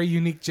 very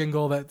unique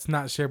jingle that's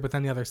not shared with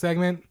any other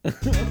segment.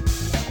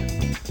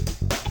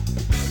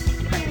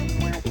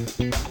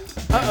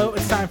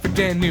 It's time for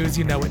Dan news.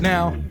 You know it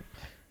now.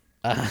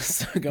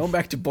 So going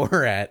back to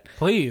Borat,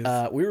 Please.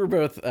 we were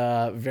both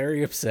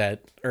very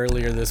upset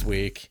earlier this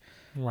week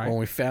Right. when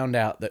we found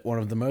out that one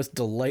of the most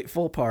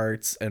delightful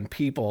parts and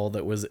people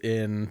that was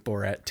in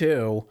Borat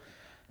 2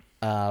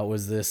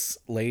 was this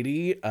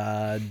lady,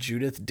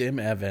 Judith Dim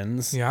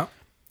Evans, Yeah.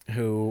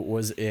 who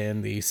was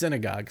in the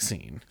synagogue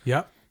scene.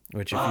 Yep.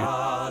 Which, if you,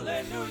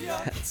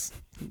 that's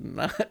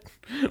not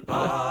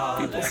what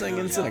people sing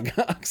in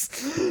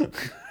synagogues.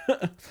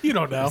 You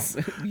don't know.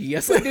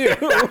 Yes, I do.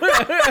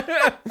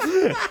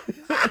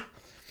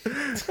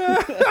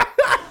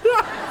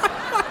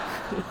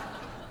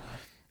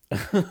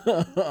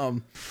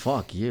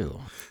 Fuck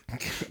you.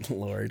 Good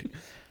Lord.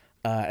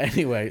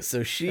 Anyway,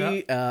 so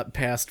she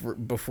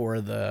passed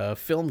before the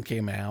film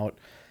came out,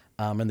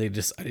 and they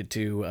decided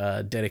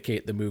to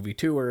dedicate the movie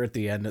to her at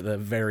the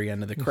very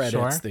end of the credits.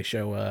 Sure. They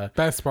show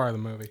Best part of the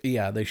movie.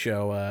 yeah, they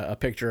show a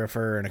picture of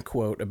her and a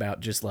quote about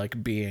just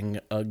like being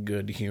a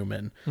good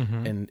human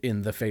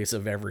in the face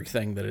of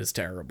everything that is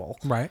terrible.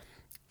 Right.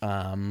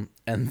 And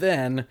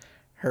then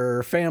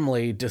her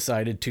family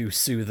decided to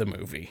sue the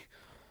movie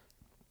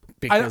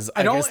because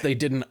I guess they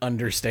didn't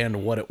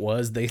understand what it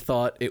was. They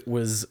thought it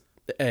was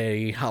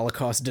a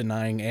Holocaust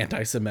denying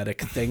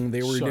anti-Semitic thing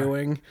they were Sure.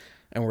 doing,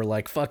 and were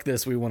like, "Fuck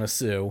this, we want to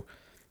sue."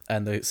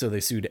 And they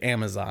sued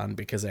Amazon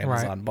because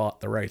Amazon bought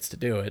the rights to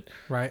do it.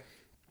 Right.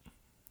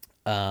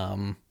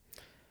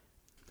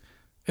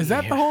 Is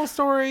that the whole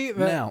story?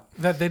 No.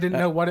 That they didn't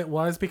know what it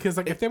was? Because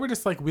like if they were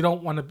just like, we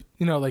don't want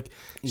to, like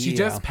she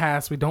just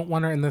passed, we don't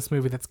want her in this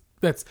movie.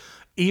 That's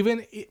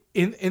even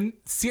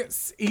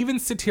even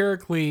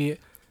satirically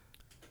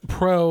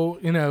pro,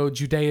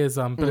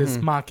 Judaism, but is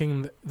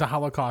mocking the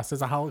Holocaust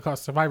as a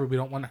Holocaust survivor. We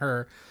don't want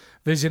her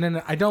vision in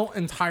it. I don't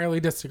entirely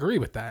disagree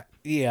with that.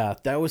 Yeah,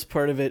 that was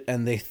part of it,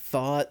 and they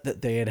thought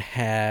that they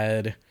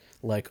had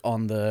like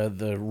on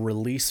the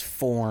release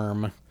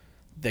form,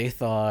 they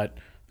thought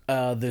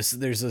there's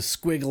a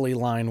squiggly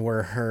line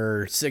where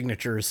her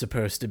signature is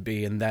supposed to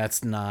be, and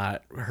that's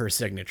not her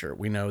signature.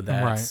 We know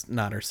that's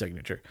not her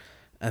signature,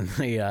 and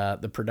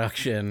the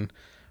production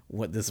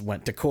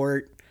went to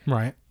court,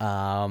 Right.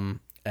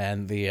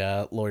 and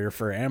the lawyer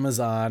for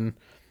Amazon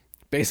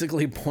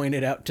basically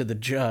pointed out to the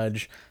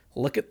judge,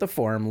 look at the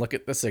form, look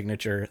at the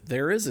signature.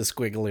 There is a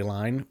squiggly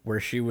line where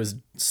she was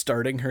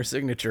starting her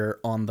signature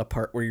on the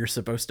part where you're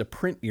supposed to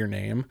print your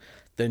name.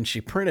 Then she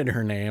printed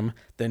her name.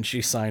 Then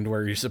she signed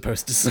where you're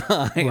supposed to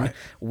sign. Right.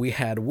 We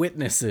had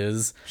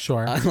witnesses.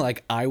 Sure.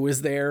 Like, I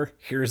was there.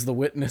 Here's the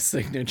witness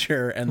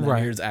signature. And then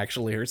Right. here's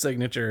actually her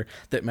signature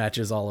that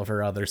matches all of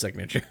her other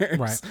signatures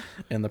Right.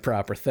 in the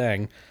proper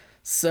thing.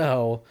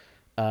 So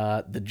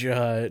the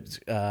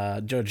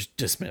judge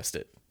dismissed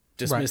it.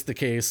 Dismissed the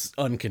case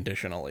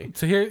unconditionally.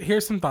 So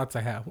here's some thoughts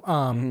I have.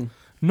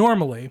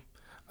 Normally,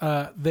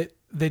 that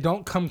they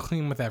don't come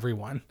clean with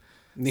everyone.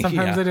 Sometimes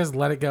Yeah. they just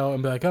let it go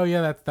and be like, "Oh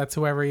yeah, that's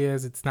whoever he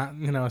is." It's not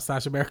a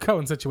Sacha Baron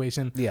Cohen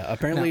situation. Yeah,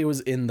 apparently it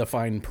was in the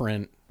fine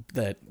print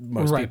that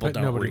most people but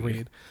don't nobody read.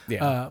 read.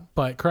 Yeah.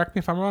 But correct me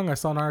if I'm wrong. I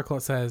saw an article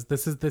that says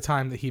this is the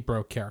time that he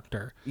broke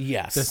character.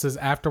 Yes. This is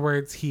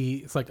afterwards.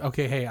 It's like,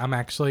 okay, hey, I'm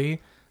actually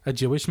a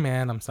Jewish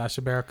man. I'm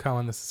Sacha Baron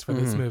Cohen. This is for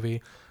this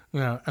movie,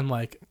 and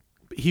like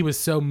he was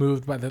so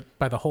moved by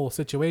the whole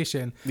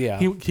situation. Yeah.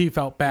 he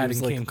felt bad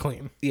and like- came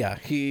clean. Yeah,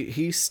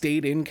 he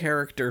stayed in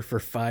character for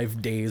 5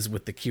 days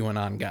with the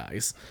QAnon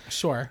guys.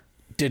 Sure.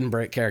 Didn't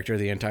break character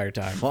the entire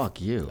time.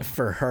 Fuck you.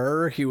 For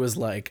her, he was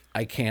like,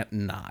 I can't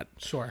not.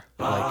 Sure.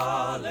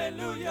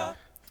 Hallelujah.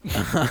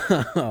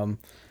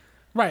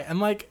 Right, and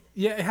like,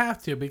 yeah, you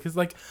have to, because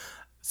like,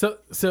 so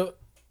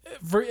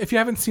if you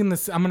haven't seen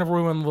this, I'm gonna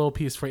ruin a little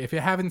piece for you. If you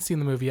haven't seen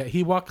the movie yet,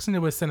 he walks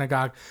into a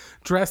synagogue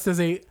dressed as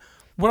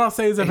what I'll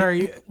say is a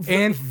very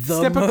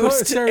The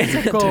most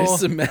stereotypical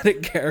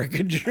anti-Semitic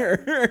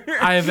caricature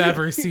I've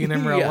ever seen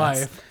in real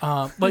Yes.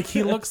 life. Like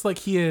he looks like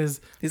he is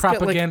He's got,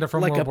 propaganda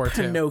from like World a War II.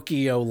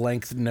 Pinocchio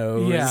length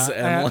nose. Yeah,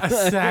 and a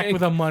sack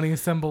with a money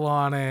symbol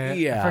on it.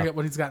 Yeah. I forget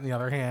what he's got in the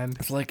other hand.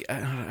 It's like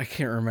I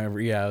can't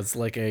remember. Yeah, it's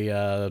like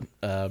a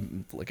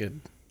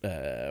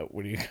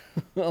what do you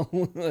call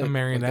A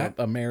marionette.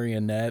 a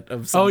marionette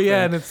of something. Oh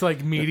yeah, and it's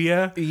like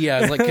media. Yeah,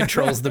 it's like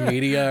controls the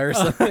media or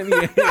something.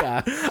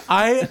 Yeah.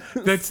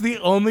 That's the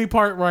only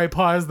part where I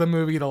paused the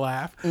movie to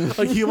laugh.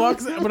 Like he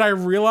walks, but I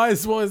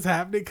realized what was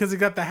happening because he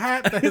got the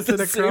hat that hits it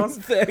the same across.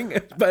 thing,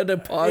 but I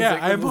paused. Yeah, it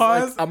 'cause I it's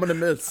paused. Like, I'm gonna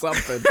miss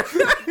something.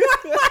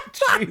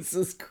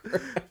 Jesus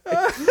Christ!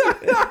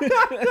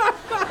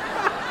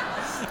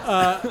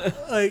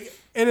 Like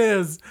it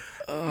is,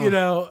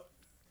 Yeah.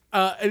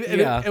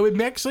 it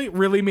would actually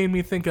really made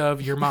me think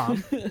of your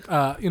mom.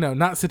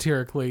 Not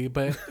satirically,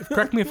 but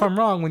correct me if I'm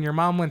wrong. When your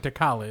mom went to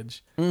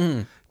college,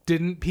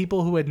 didn't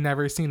people who had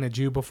never seen a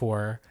Jew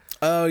before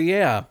Oh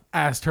yeah,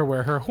 asked her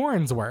where her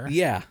horns were?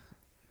 yeah.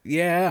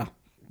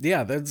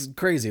 That's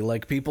crazy.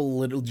 Like people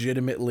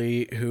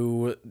legitimately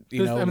who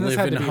This live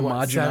had in to be,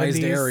 what, homogenized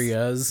 70s?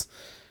 areas.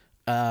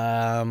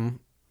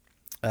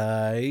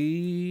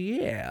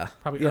 Yeah,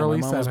 Probably yeah, early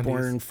my mom was 70s.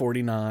 born in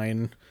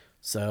 49,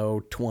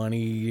 so 20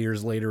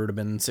 years later would have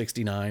been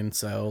 69.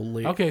 So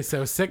late, Okay,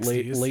 so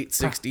 60s. late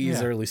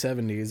 60s, Yeah. early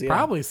 70s. Yeah.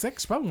 Probably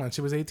when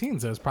she was 18,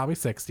 so it was probably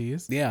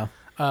 60s. Yeah.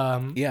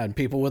 Yeah, and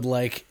people would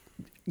like,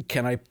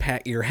 can I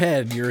pat your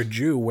head? You're a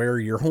Jew. Where are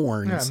your Yeah, and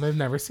horns? they've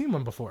never seen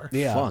one before.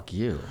 Yeah. Fuck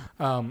you.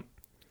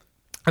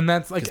 And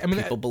that's like, I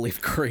mean, People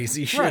believe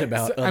crazy shit right,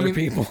 about so, other I mean,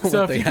 people. So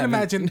that if they you can haven't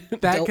imagine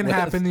that dealt can with.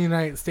 happen in the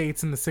United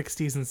States in the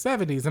 60s and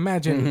 70s,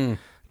 imagine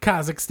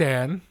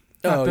Kazakhstan.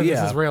 Not Oh, that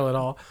yeah. this is real at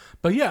all.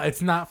 But yeah,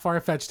 it's not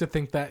far-fetched to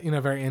think that,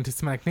 very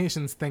anti-Semitic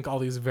nations think all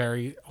these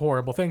very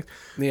horrible things.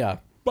 Yeah.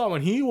 But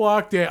when he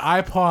walked in,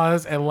 I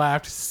paused and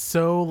laughed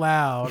so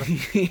loud.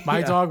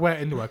 My dog went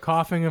into a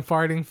coughing and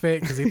farting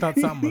fit because he thought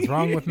something was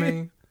wrong with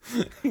me.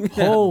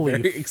 Holy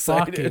very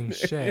excited. fucking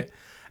shit.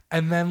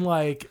 And then,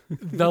 like,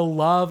 the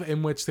love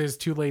in which there's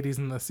two ladies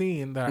in the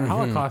scene that are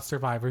Holocaust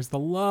survivors, the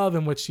love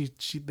in which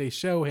they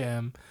show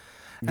him,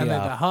 and then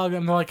Yeah. the hug,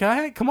 and they're like,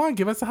 hey, come on,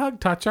 give us a hug,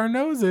 touch our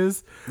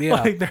noses.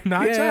 Yeah. Like, they're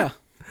not Yeah. just.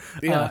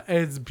 Yeah.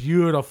 It's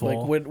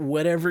beautiful. Like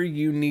whatever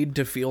you need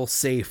to feel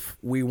safe,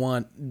 we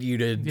want you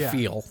to Yeah.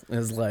 feel.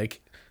 Is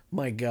like,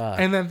 my God.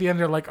 And then at the end,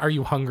 they're like, are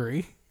you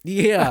hungry?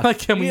 yeah. Like,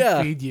 can we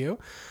yeah. feed you?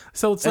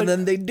 So it's And like,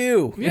 then they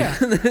do. Yeah.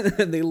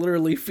 They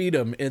literally feed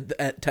them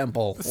at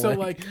temple. so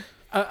like,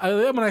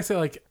 when I say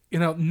like,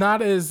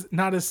 not as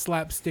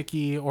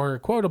slapsticky or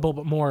quotable,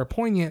 but more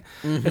poignant.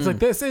 It's like,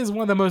 this is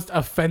one of the most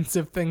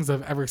offensive things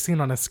I've ever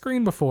seen on a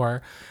screen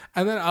before.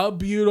 And then a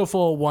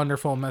beautiful,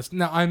 wonderful message.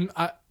 Now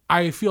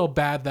I feel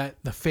bad that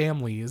the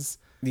families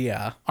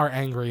yeah. are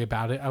angry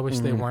about it. I wish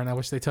they weren't. I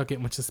wish they took it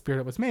in which the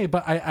spirit was made,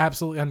 but I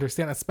absolutely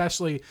understand,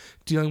 especially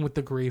dealing with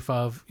the grief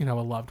of, a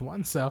loved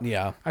one. So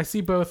Yeah. I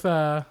see both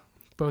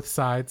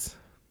sides.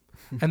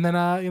 And then,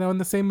 in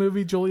the same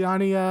movie,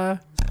 Giuliani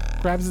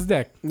grabs his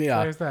dick. Yeah.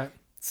 So there's that.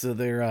 So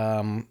they're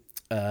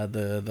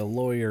the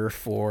lawyer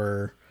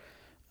for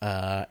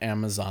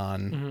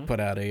Amazon put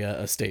out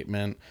a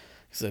statement.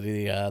 He said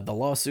the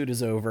lawsuit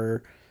is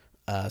over.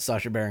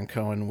 Sacha Baron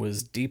Cohen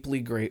was deeply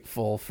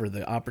grateful for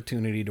the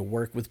opportunity to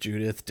work with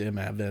Judith Dim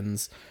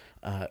Evans,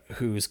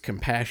 whose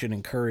compassion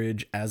and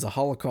courage as a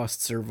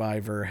Holocaust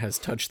survivor has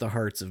touched the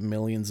hearts of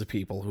millions of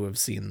people who have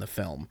seen the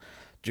film.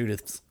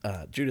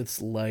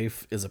 Judith's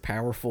life is a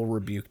powerful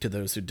rebuke to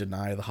those who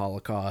deny the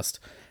Holocaust,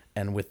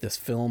 and with this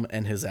film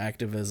and his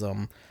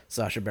activism,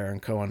 Sacha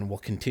Baron Cohen will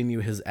continue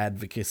his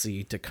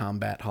advocacy to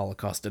combat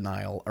Holocaust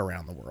denial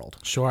around the world.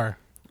 Sure.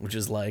 Which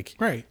is like,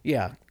 Right.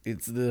 yeah,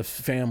 it's the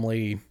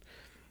family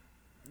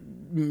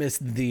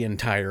missed the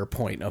entire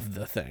point of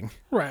the thing.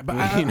 Right.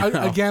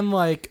 But again,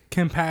 like,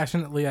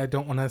 compassionately, I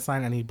don't want to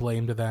assign any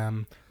blame to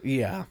them.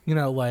 Yeah.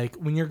 Like,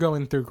 when you're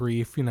going through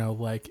grief,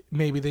 like,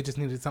 maybe they just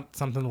needed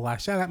something to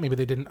lash out at. Maybe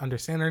they didn't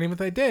understand it. And even if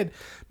they did,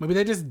 maybe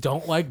they just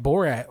don't like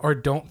Borat or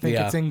don't think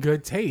Yeah. it's in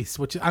good taste,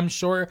 which I'm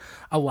sure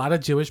a lot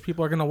of Jewish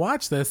people are going to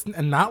watch this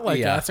and not like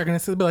Yeah. us. Are going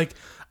to be like,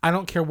 I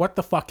don't care what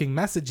the fucking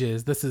message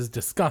is. This is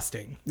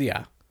disgusting,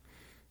 Yeah.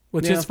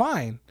 which Yeah. is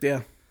fine.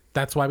 Yeah.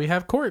 That's why we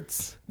have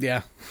courts,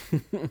 Yeah.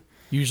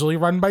 usually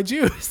run by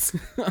Jews.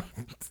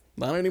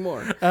 Not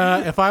anymore.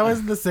 If I was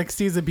in the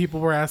 60s and people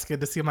were asking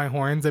to see my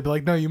horns, I'd be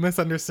like, no, you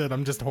misunderstood.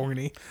 I'm just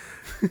horny.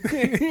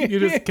 You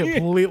just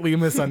completely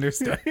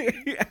misunderstood.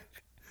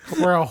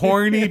 We're a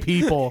horny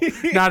people,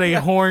 not a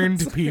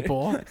horned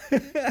people.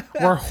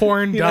 We're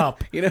horned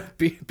up.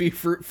 Be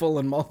fruitful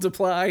and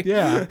multiply.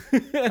 Yeah,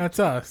 that's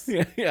us.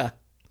 Yeah.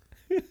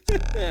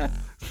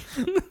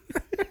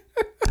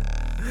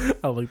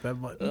 I like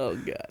that button. Oh,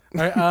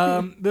 God.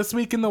 All right, this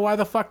week in the Why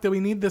the Fuck Do We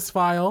Need This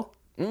file?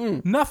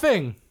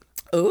 Nothing.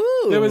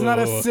 Ooh. There was not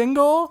a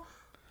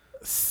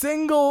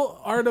single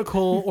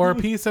article or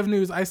piece of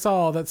news I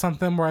saw that's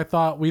something where I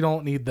thought we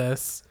don't need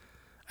this.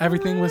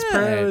 Everything was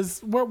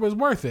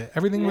worth it.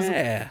 Everything was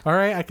all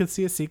right. I could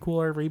see a sequel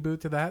or a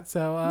reboot to that.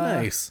 So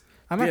nice.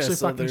 I'm actually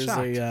fucking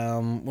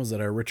shocked. Was it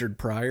a Richard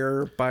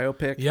Pryor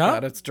biopic? Yep.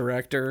 About its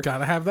director.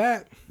 Gotta have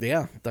that.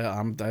 Yeah,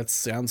 that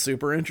sounds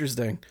super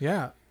interesting.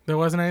 Yeah, there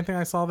wasn't anything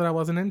I saw that I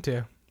wasn't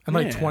into. And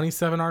like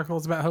 27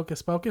 articles about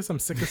Hocus Pocus. I'm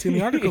sick of seeing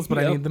the articles, but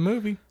I need the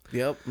movie.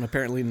 Yep. And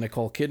apparently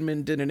Nicole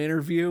Kidman did an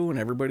interview, and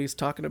everybody's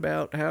talking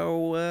about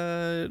how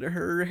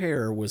her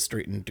hair was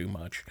straightened too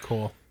much.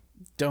 Cool.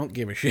 Don't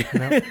give a shit.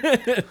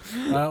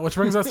 Which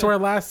brings us to our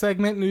last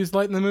segment, News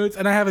Light in the Moods.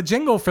 And I have a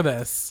jingle for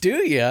this.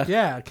 Do ya?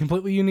 Yeah,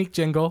 completely unique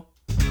jingle.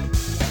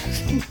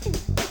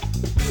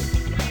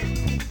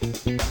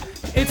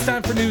 It's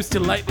time for news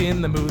to lighten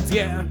in the moods.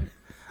 Yeah.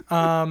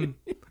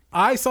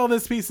 I saw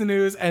this piece of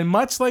news, and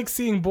much like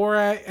seeing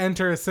Borat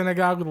enter a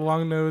synagogue with a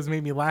long nose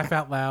made me laugh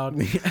out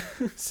loud.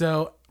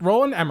 So,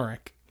 Roland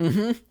Emmerich,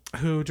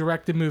 who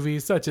directed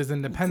movies such as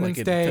Independence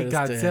Day,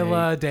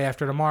 Godzilla, Day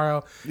After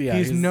Tomorrow,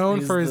 he's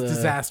known for his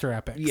disaster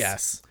epics.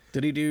 Yes.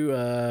 Did he do,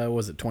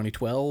 was it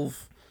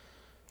 2012?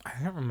 I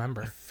don't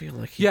remember. I feel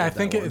like he did I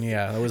think that one.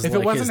 It was if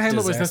like it wasn't his him,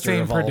 it was the same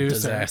disaster of all producer.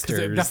 'Cause it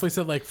disasters. definitely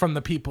said like from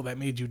the people that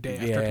made you Day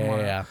After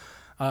Tomorrow.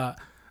 Yeah.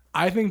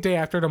 I think Day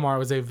After Tomorrow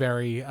was a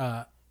very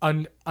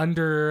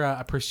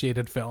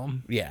underappreciated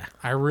film. Yeah.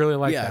 I really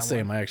like that. Yeah, one.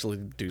 same. I actually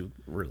do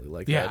really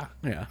like Yeah.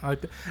 that. Yeah. I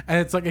like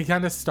and it's like it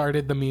kind of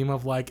started the meme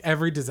of like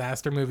every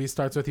disaster movie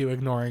starts with you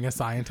ignoring a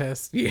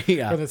scientist.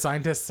 Yeah. Where the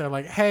scientists are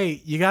like,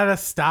 "Hey, you gotta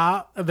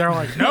stop." And they're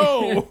like,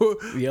 "No,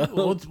 Yep.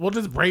 we'll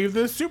just brave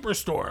this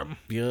superstorm."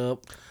 Yep.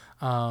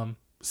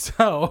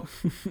 So,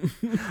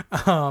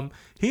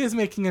 he is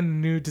making a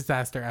new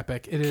disaster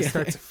epic. It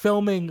starts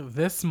filming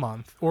this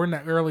month or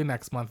early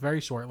next month, very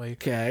shortly.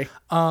 Okay.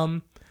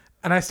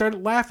 And I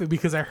started laughing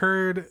because I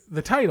heard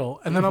the title,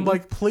 and then I'm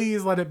like,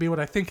 please let it be what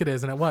I think it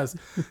is, and it was.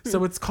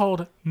 So it's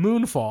called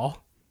Moonfall.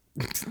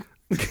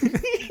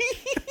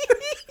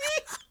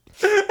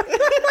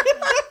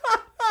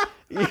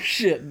 You're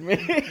shitting me.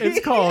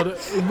 It's called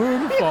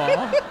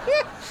Moonfall.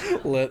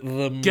 Let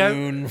the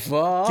moon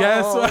fall.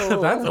 Guess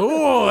what? That's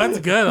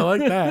good. I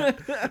like that.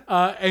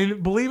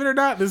 And believe it or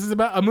not, this is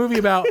about a movie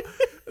about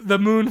the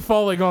moon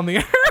falling on the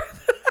earth.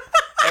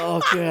 Oh,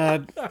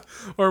 God.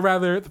 Or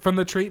rather, from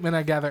the treatment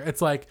I gather,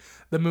 it's like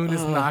the moon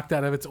is knocked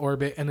out of its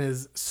orbit and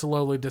is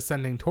slowly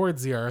descending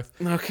towards the earth.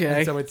 Okay.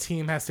 And so a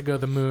team has to go to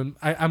the moon.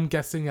 I'm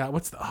guessing,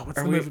 what's the movie?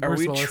 Are we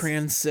Bruce Willis?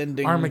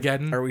 transcending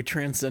Armageddon? Are we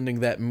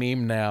transcending that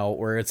meme now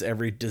where it's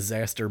every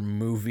disaster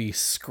movie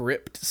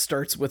script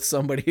starts with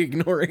somebody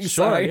ignoring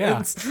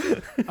science?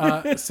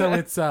 Yeah. So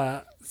it's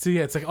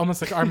like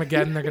almost like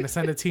Armageddon. They're going to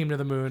send a team to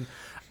the moon.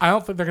 I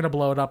don't think they're going to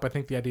blow it up. I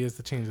think the idea is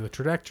to change the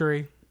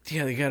trajectory.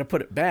 Yeah, they got to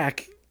put it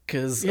back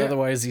because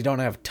otherwise you don't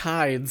have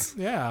tides.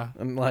 Yeah.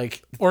 And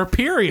like Or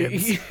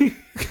periods.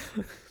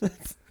 Oh,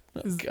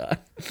 God.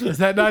 Is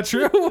that not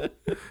true?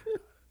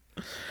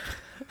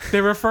 They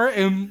refer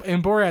in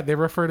Borat. They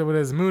refer to it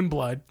as moon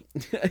blood.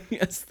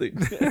 Yes, they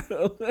do.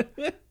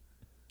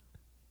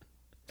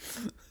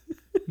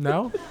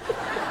 No.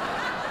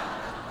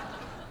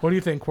 What do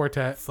you think,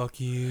 Quartet? Fuck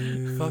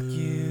you. Fuck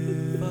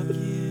you. Fuck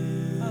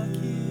you. Fuck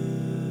you.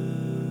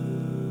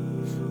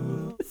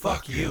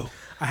 Fuck you.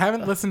 I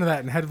haven't listened to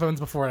that in headphones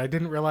before, and I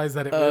didn't realize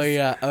that it was... Oh,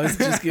 yeah. I was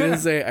just going to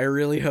say, I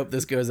really hope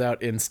this goes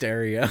out in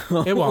stereo.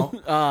 It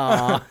won't.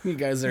 Aw, you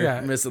guys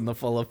are missing the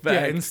full effect.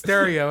 Yeah, in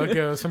stereo, it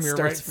goes from your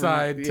right Starts from-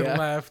 side to yeah. the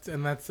left,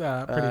 and that's pretty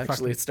Actually,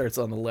 fucking... it starts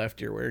on the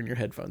left. You're wearing your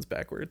headphones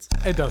backwards.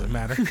 It doesn't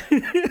matter.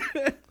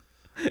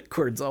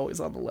 Cord's always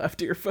on the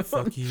left earphone.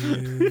 Fuck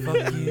you.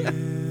 Fuck you.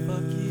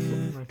 Fuck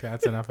you. Okay,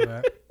 that's enough of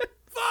that.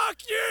 Fuck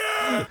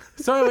you!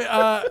 So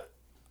anyway,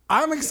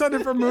 I'm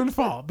excited for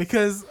Moonfall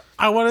because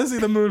I want to see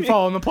the moon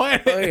fall on the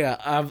planet. Oh,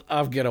 yeah.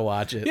 I'm going to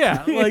watch it.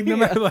 Yeah, like no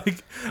matter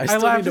like I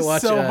still laughed need to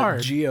watch so hard.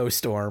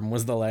 Geostorm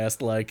was the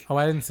last like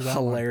I didn't see that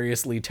one.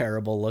 hilariously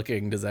terrible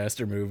looking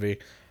disaster movie.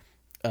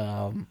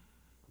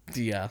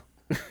 Yeah.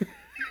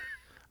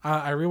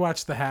 I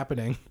rewatched The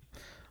Happening.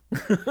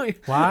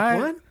 Why?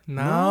 What?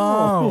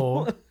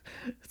 No.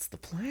 It's the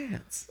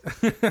plants.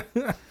 It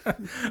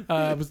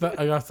was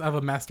I have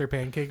a Master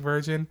Pancake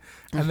version,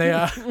 and they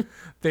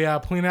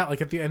point out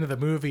like at the end of the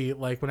movie,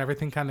 like when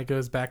everything kind of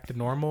goes back to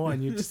normal,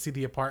 and you just see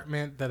the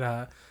apartment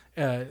that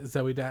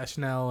Zooey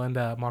Deschanel and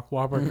Mark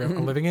Wahlberg are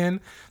living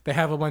in. They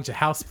have a bunch of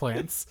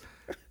houseplants.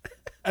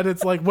 And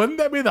it's like, wouldn't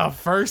that be the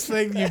first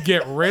thing you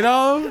get rid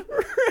of?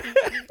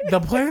 The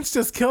plants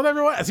just killed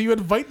everyone? So you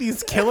invite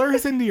these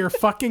killers into your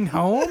fucking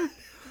home?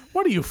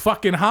 What are you,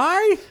 fucking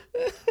high?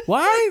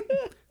 What?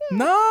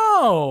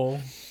 No.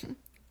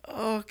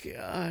 Oh,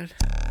 God.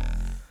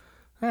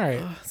 All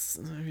right.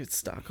 Maybe it's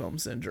Stockholm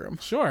Syndrome.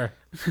 Sure.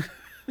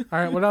 All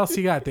right, what else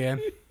you got,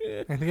 Dan?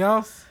 Anything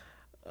else?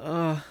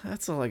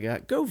 That's all I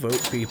got. Go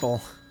vote,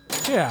 people.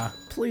 Yeah.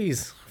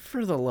 Please,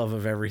 for the love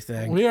of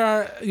everything. We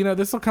are,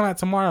 this will come out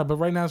tomorrow, but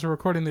right now as we're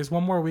recording, there's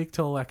one more week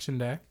till Election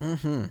Day.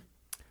 Mm-hmm.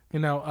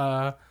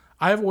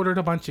 I've ordered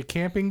a bunch of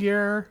camping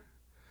gear.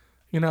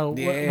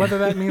 Whether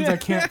that means I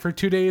camp for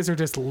 2 days or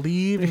just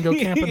leave and go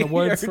camp in the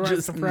woods or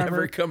just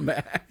never come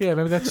back. Yeah,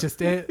 maybe that's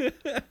just it.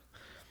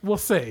 We'll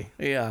see.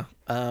 Yeah.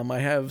 I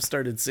have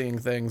started seeing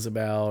things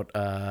about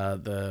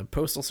the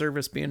Postal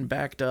Service being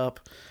backed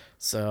up.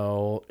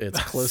 So it's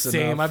close enough.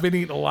 Same. I've been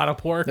eating a lot of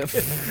pork.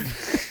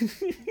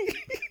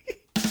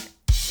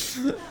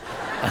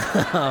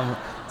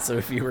 So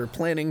if you were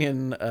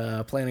planning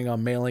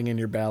on mailing in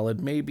your ballot,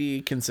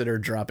 maybe consider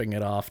dropping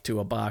it off to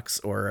a box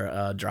or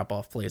a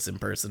drop-off place in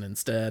person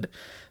instead,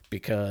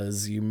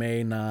 because you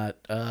may not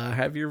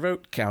have your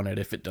vote counted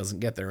if it doesn't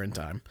get there in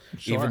time,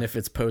 even if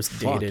it's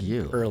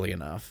post-dated early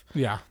enough.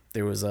 Yeah.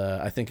 There was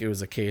I think it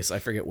was a case, I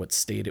forget what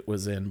state it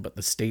was in, but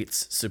the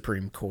state's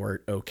Supreme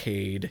Court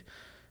okayed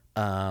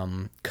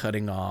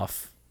cutting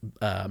off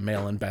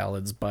mail-in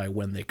ballots by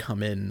when they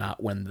come in,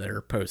 not when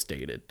they're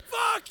post-dated.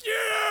 Fuck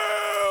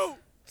you!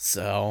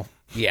 So,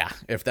 yeah,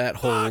 if that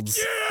holds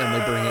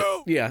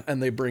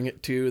and they bring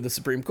it to the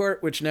Supreme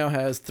Court, which now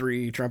has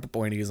 3 Trump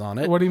appointees on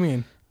it. What do you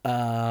mean?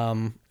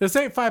 This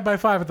ain't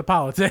 5x5 at the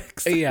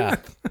politics. Yeah.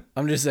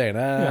 I'm just saying,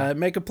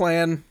 make a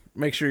plan,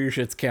 make sure your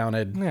shit's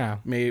counted. Yeah.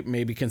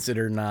 Maybe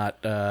consider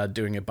not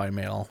doing it by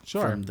mail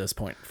from this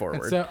point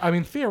forward. And so, I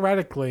mean,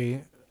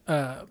 theoretically,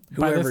 by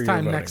this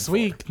time next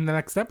week, in the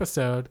next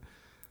episode,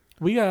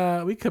 we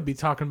could be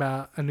talking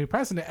about a new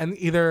president, and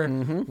either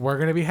we're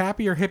going to be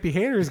happy or hippie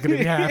hater is going to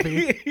be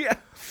happy,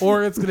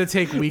 or it's going to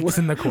take weeks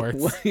in the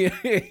courts.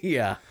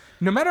 Yeah.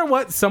 No matter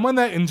what, someone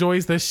that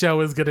enjoys this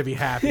show is going to be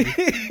happy.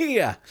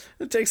 Yeah.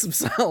 Take some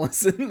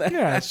solace in that.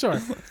 Yeah,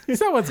 sure.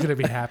 Someone's going to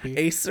be happy.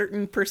 A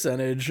certain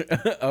percentage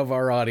of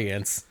our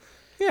audience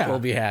will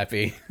be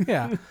happy.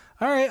 Yeah.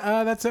 All right,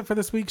 that's it for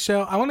this week's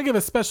show. I want to give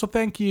a special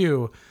thank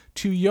you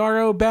to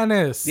Yarrow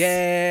Bennis.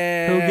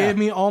 Yeah. Who gave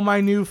me all my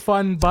new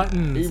fun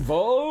buttons.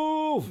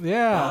 Evolve.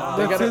 Yeah,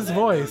 that's his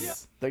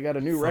voice. They got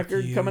a new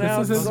record coming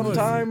out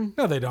sometime.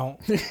 No, they don't.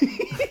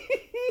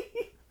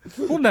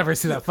 We'll never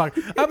see that fuck.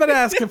 I've been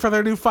asking for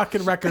their new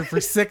fucking record for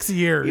 6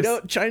 years.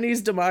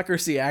 Chinese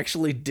Democracy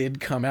actually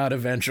did come out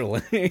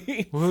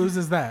eventually. Whose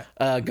is that?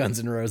 Guns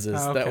N' Roses.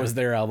 Oh, okay. That was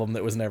their album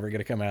that was never going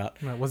to come out.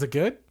 Was it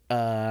good?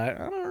 I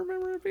don't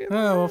remember it being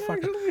well, fuck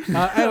it.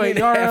 Anyway,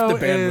 Yarrow half the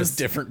band was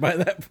different by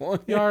that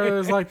point. Yarrow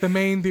is like the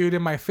main dude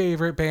in my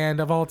favorite band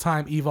of all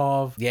time,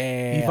 Evolve.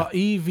 Yeah.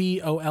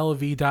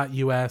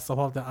 EVOLV.us.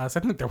 I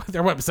think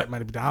their website might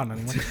be down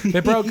anyway. They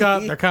broke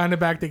up. They're kind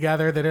of back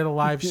together. They did a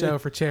live show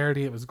for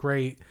charity. It was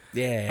great.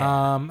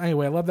 Yeah.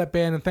 Anyway, I love that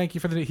band, and thank you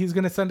for he's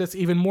going to send us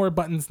even more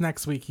buttons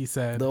next week, he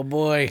said. Little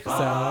boy. So,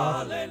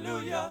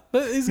 hallelujah.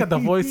 He's got the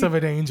voice of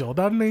an angel,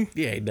 doesn't he?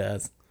 Yeah, he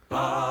does. But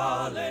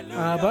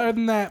other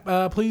than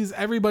that, please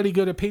everybody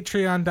go to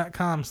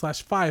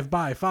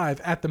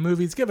patreon.com/5x5 at the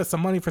movies. Give us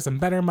some money for some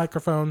better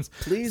microphones.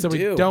 Please so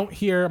we don't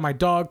hear my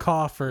dog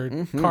cough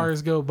or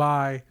cars go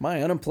by.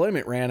 My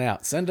unemployment ran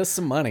out. Send us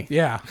some money.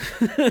 Yeah.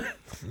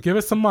 Give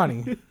us some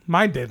money.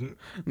 Mine didn't.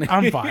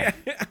 I'm fine.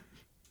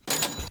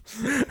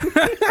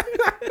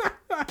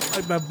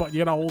 Like that button.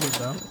 You gotta hold it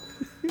though.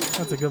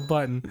 That's a good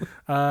button.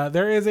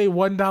 There is a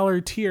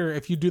 $1 tier.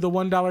 If you do the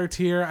 $1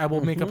 tier, I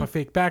will make up a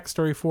fake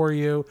backstory for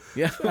you.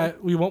 Yeah.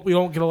 We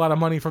won't get a lot of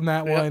money from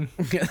that one.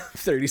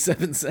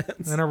 37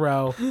 cents in a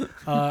row.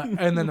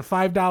 And then the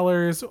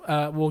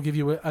 $5 will give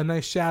you a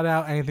nice shout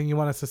out. Anything you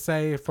want us to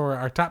say for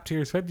our top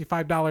tiers,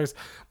 $55.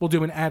 We'll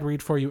do an ad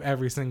read for you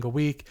every single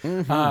week.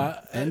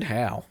 And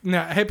how?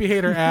 Now, Hippie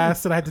Hater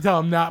asked, and I had to tell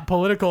him not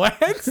political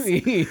ads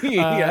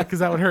because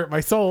that would hurt my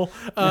soul.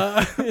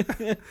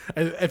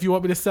 If you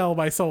want me to sell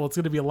my soul, it's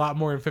going to be a lot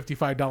more than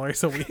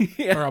 $55 a week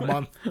or a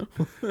month.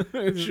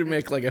 We should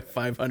make like a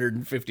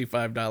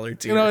 $555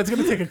 tier. It's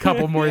going to take a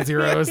couple more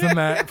zeros than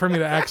that for me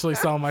to actually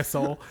sell my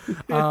soul.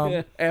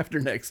 After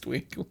next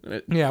week.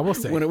 We'll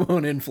see. When it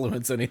won't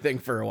influence anything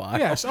for a while.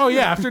 Yeah. Oh,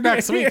 yeah. After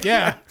next week.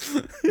 Yeah.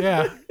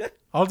 Yeah.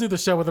 I'll do the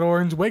show with an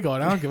orange wig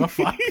on. I don't give a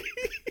fuck.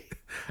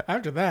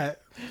 After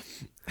that.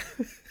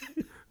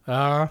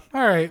 All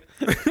right.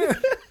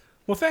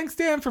 Well, thanks,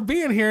 Dan, for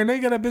being here. I know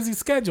you got a busy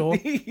schedule.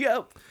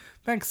 Yep.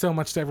 Thanks so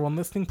much to everyone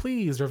listening.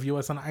 Please review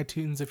us on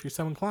iTunes if you're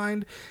so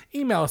inclined.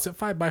 Email us at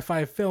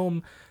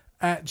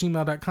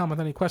 5x5film@gmail.com with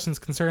any questions,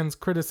 concerns,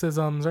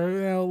 criticisms,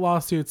 or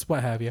lawsuits,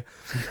 what have you.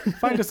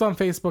 Find us on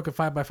Facebook at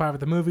 5x5 at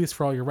the movies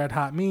for all your red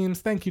hot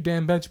memes. Thank you,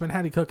 Dan Benjamin,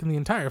 Hattie Cook, and the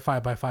entire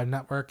 5x5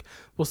 network.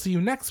 We'll see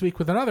you next week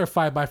with another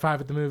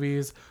 5x5 at the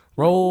movies.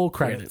 Roll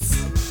credits.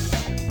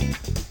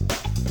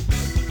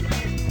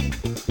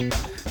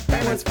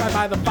 Let's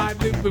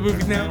 5x5 the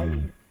movies now.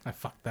 I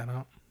fucked that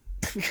up.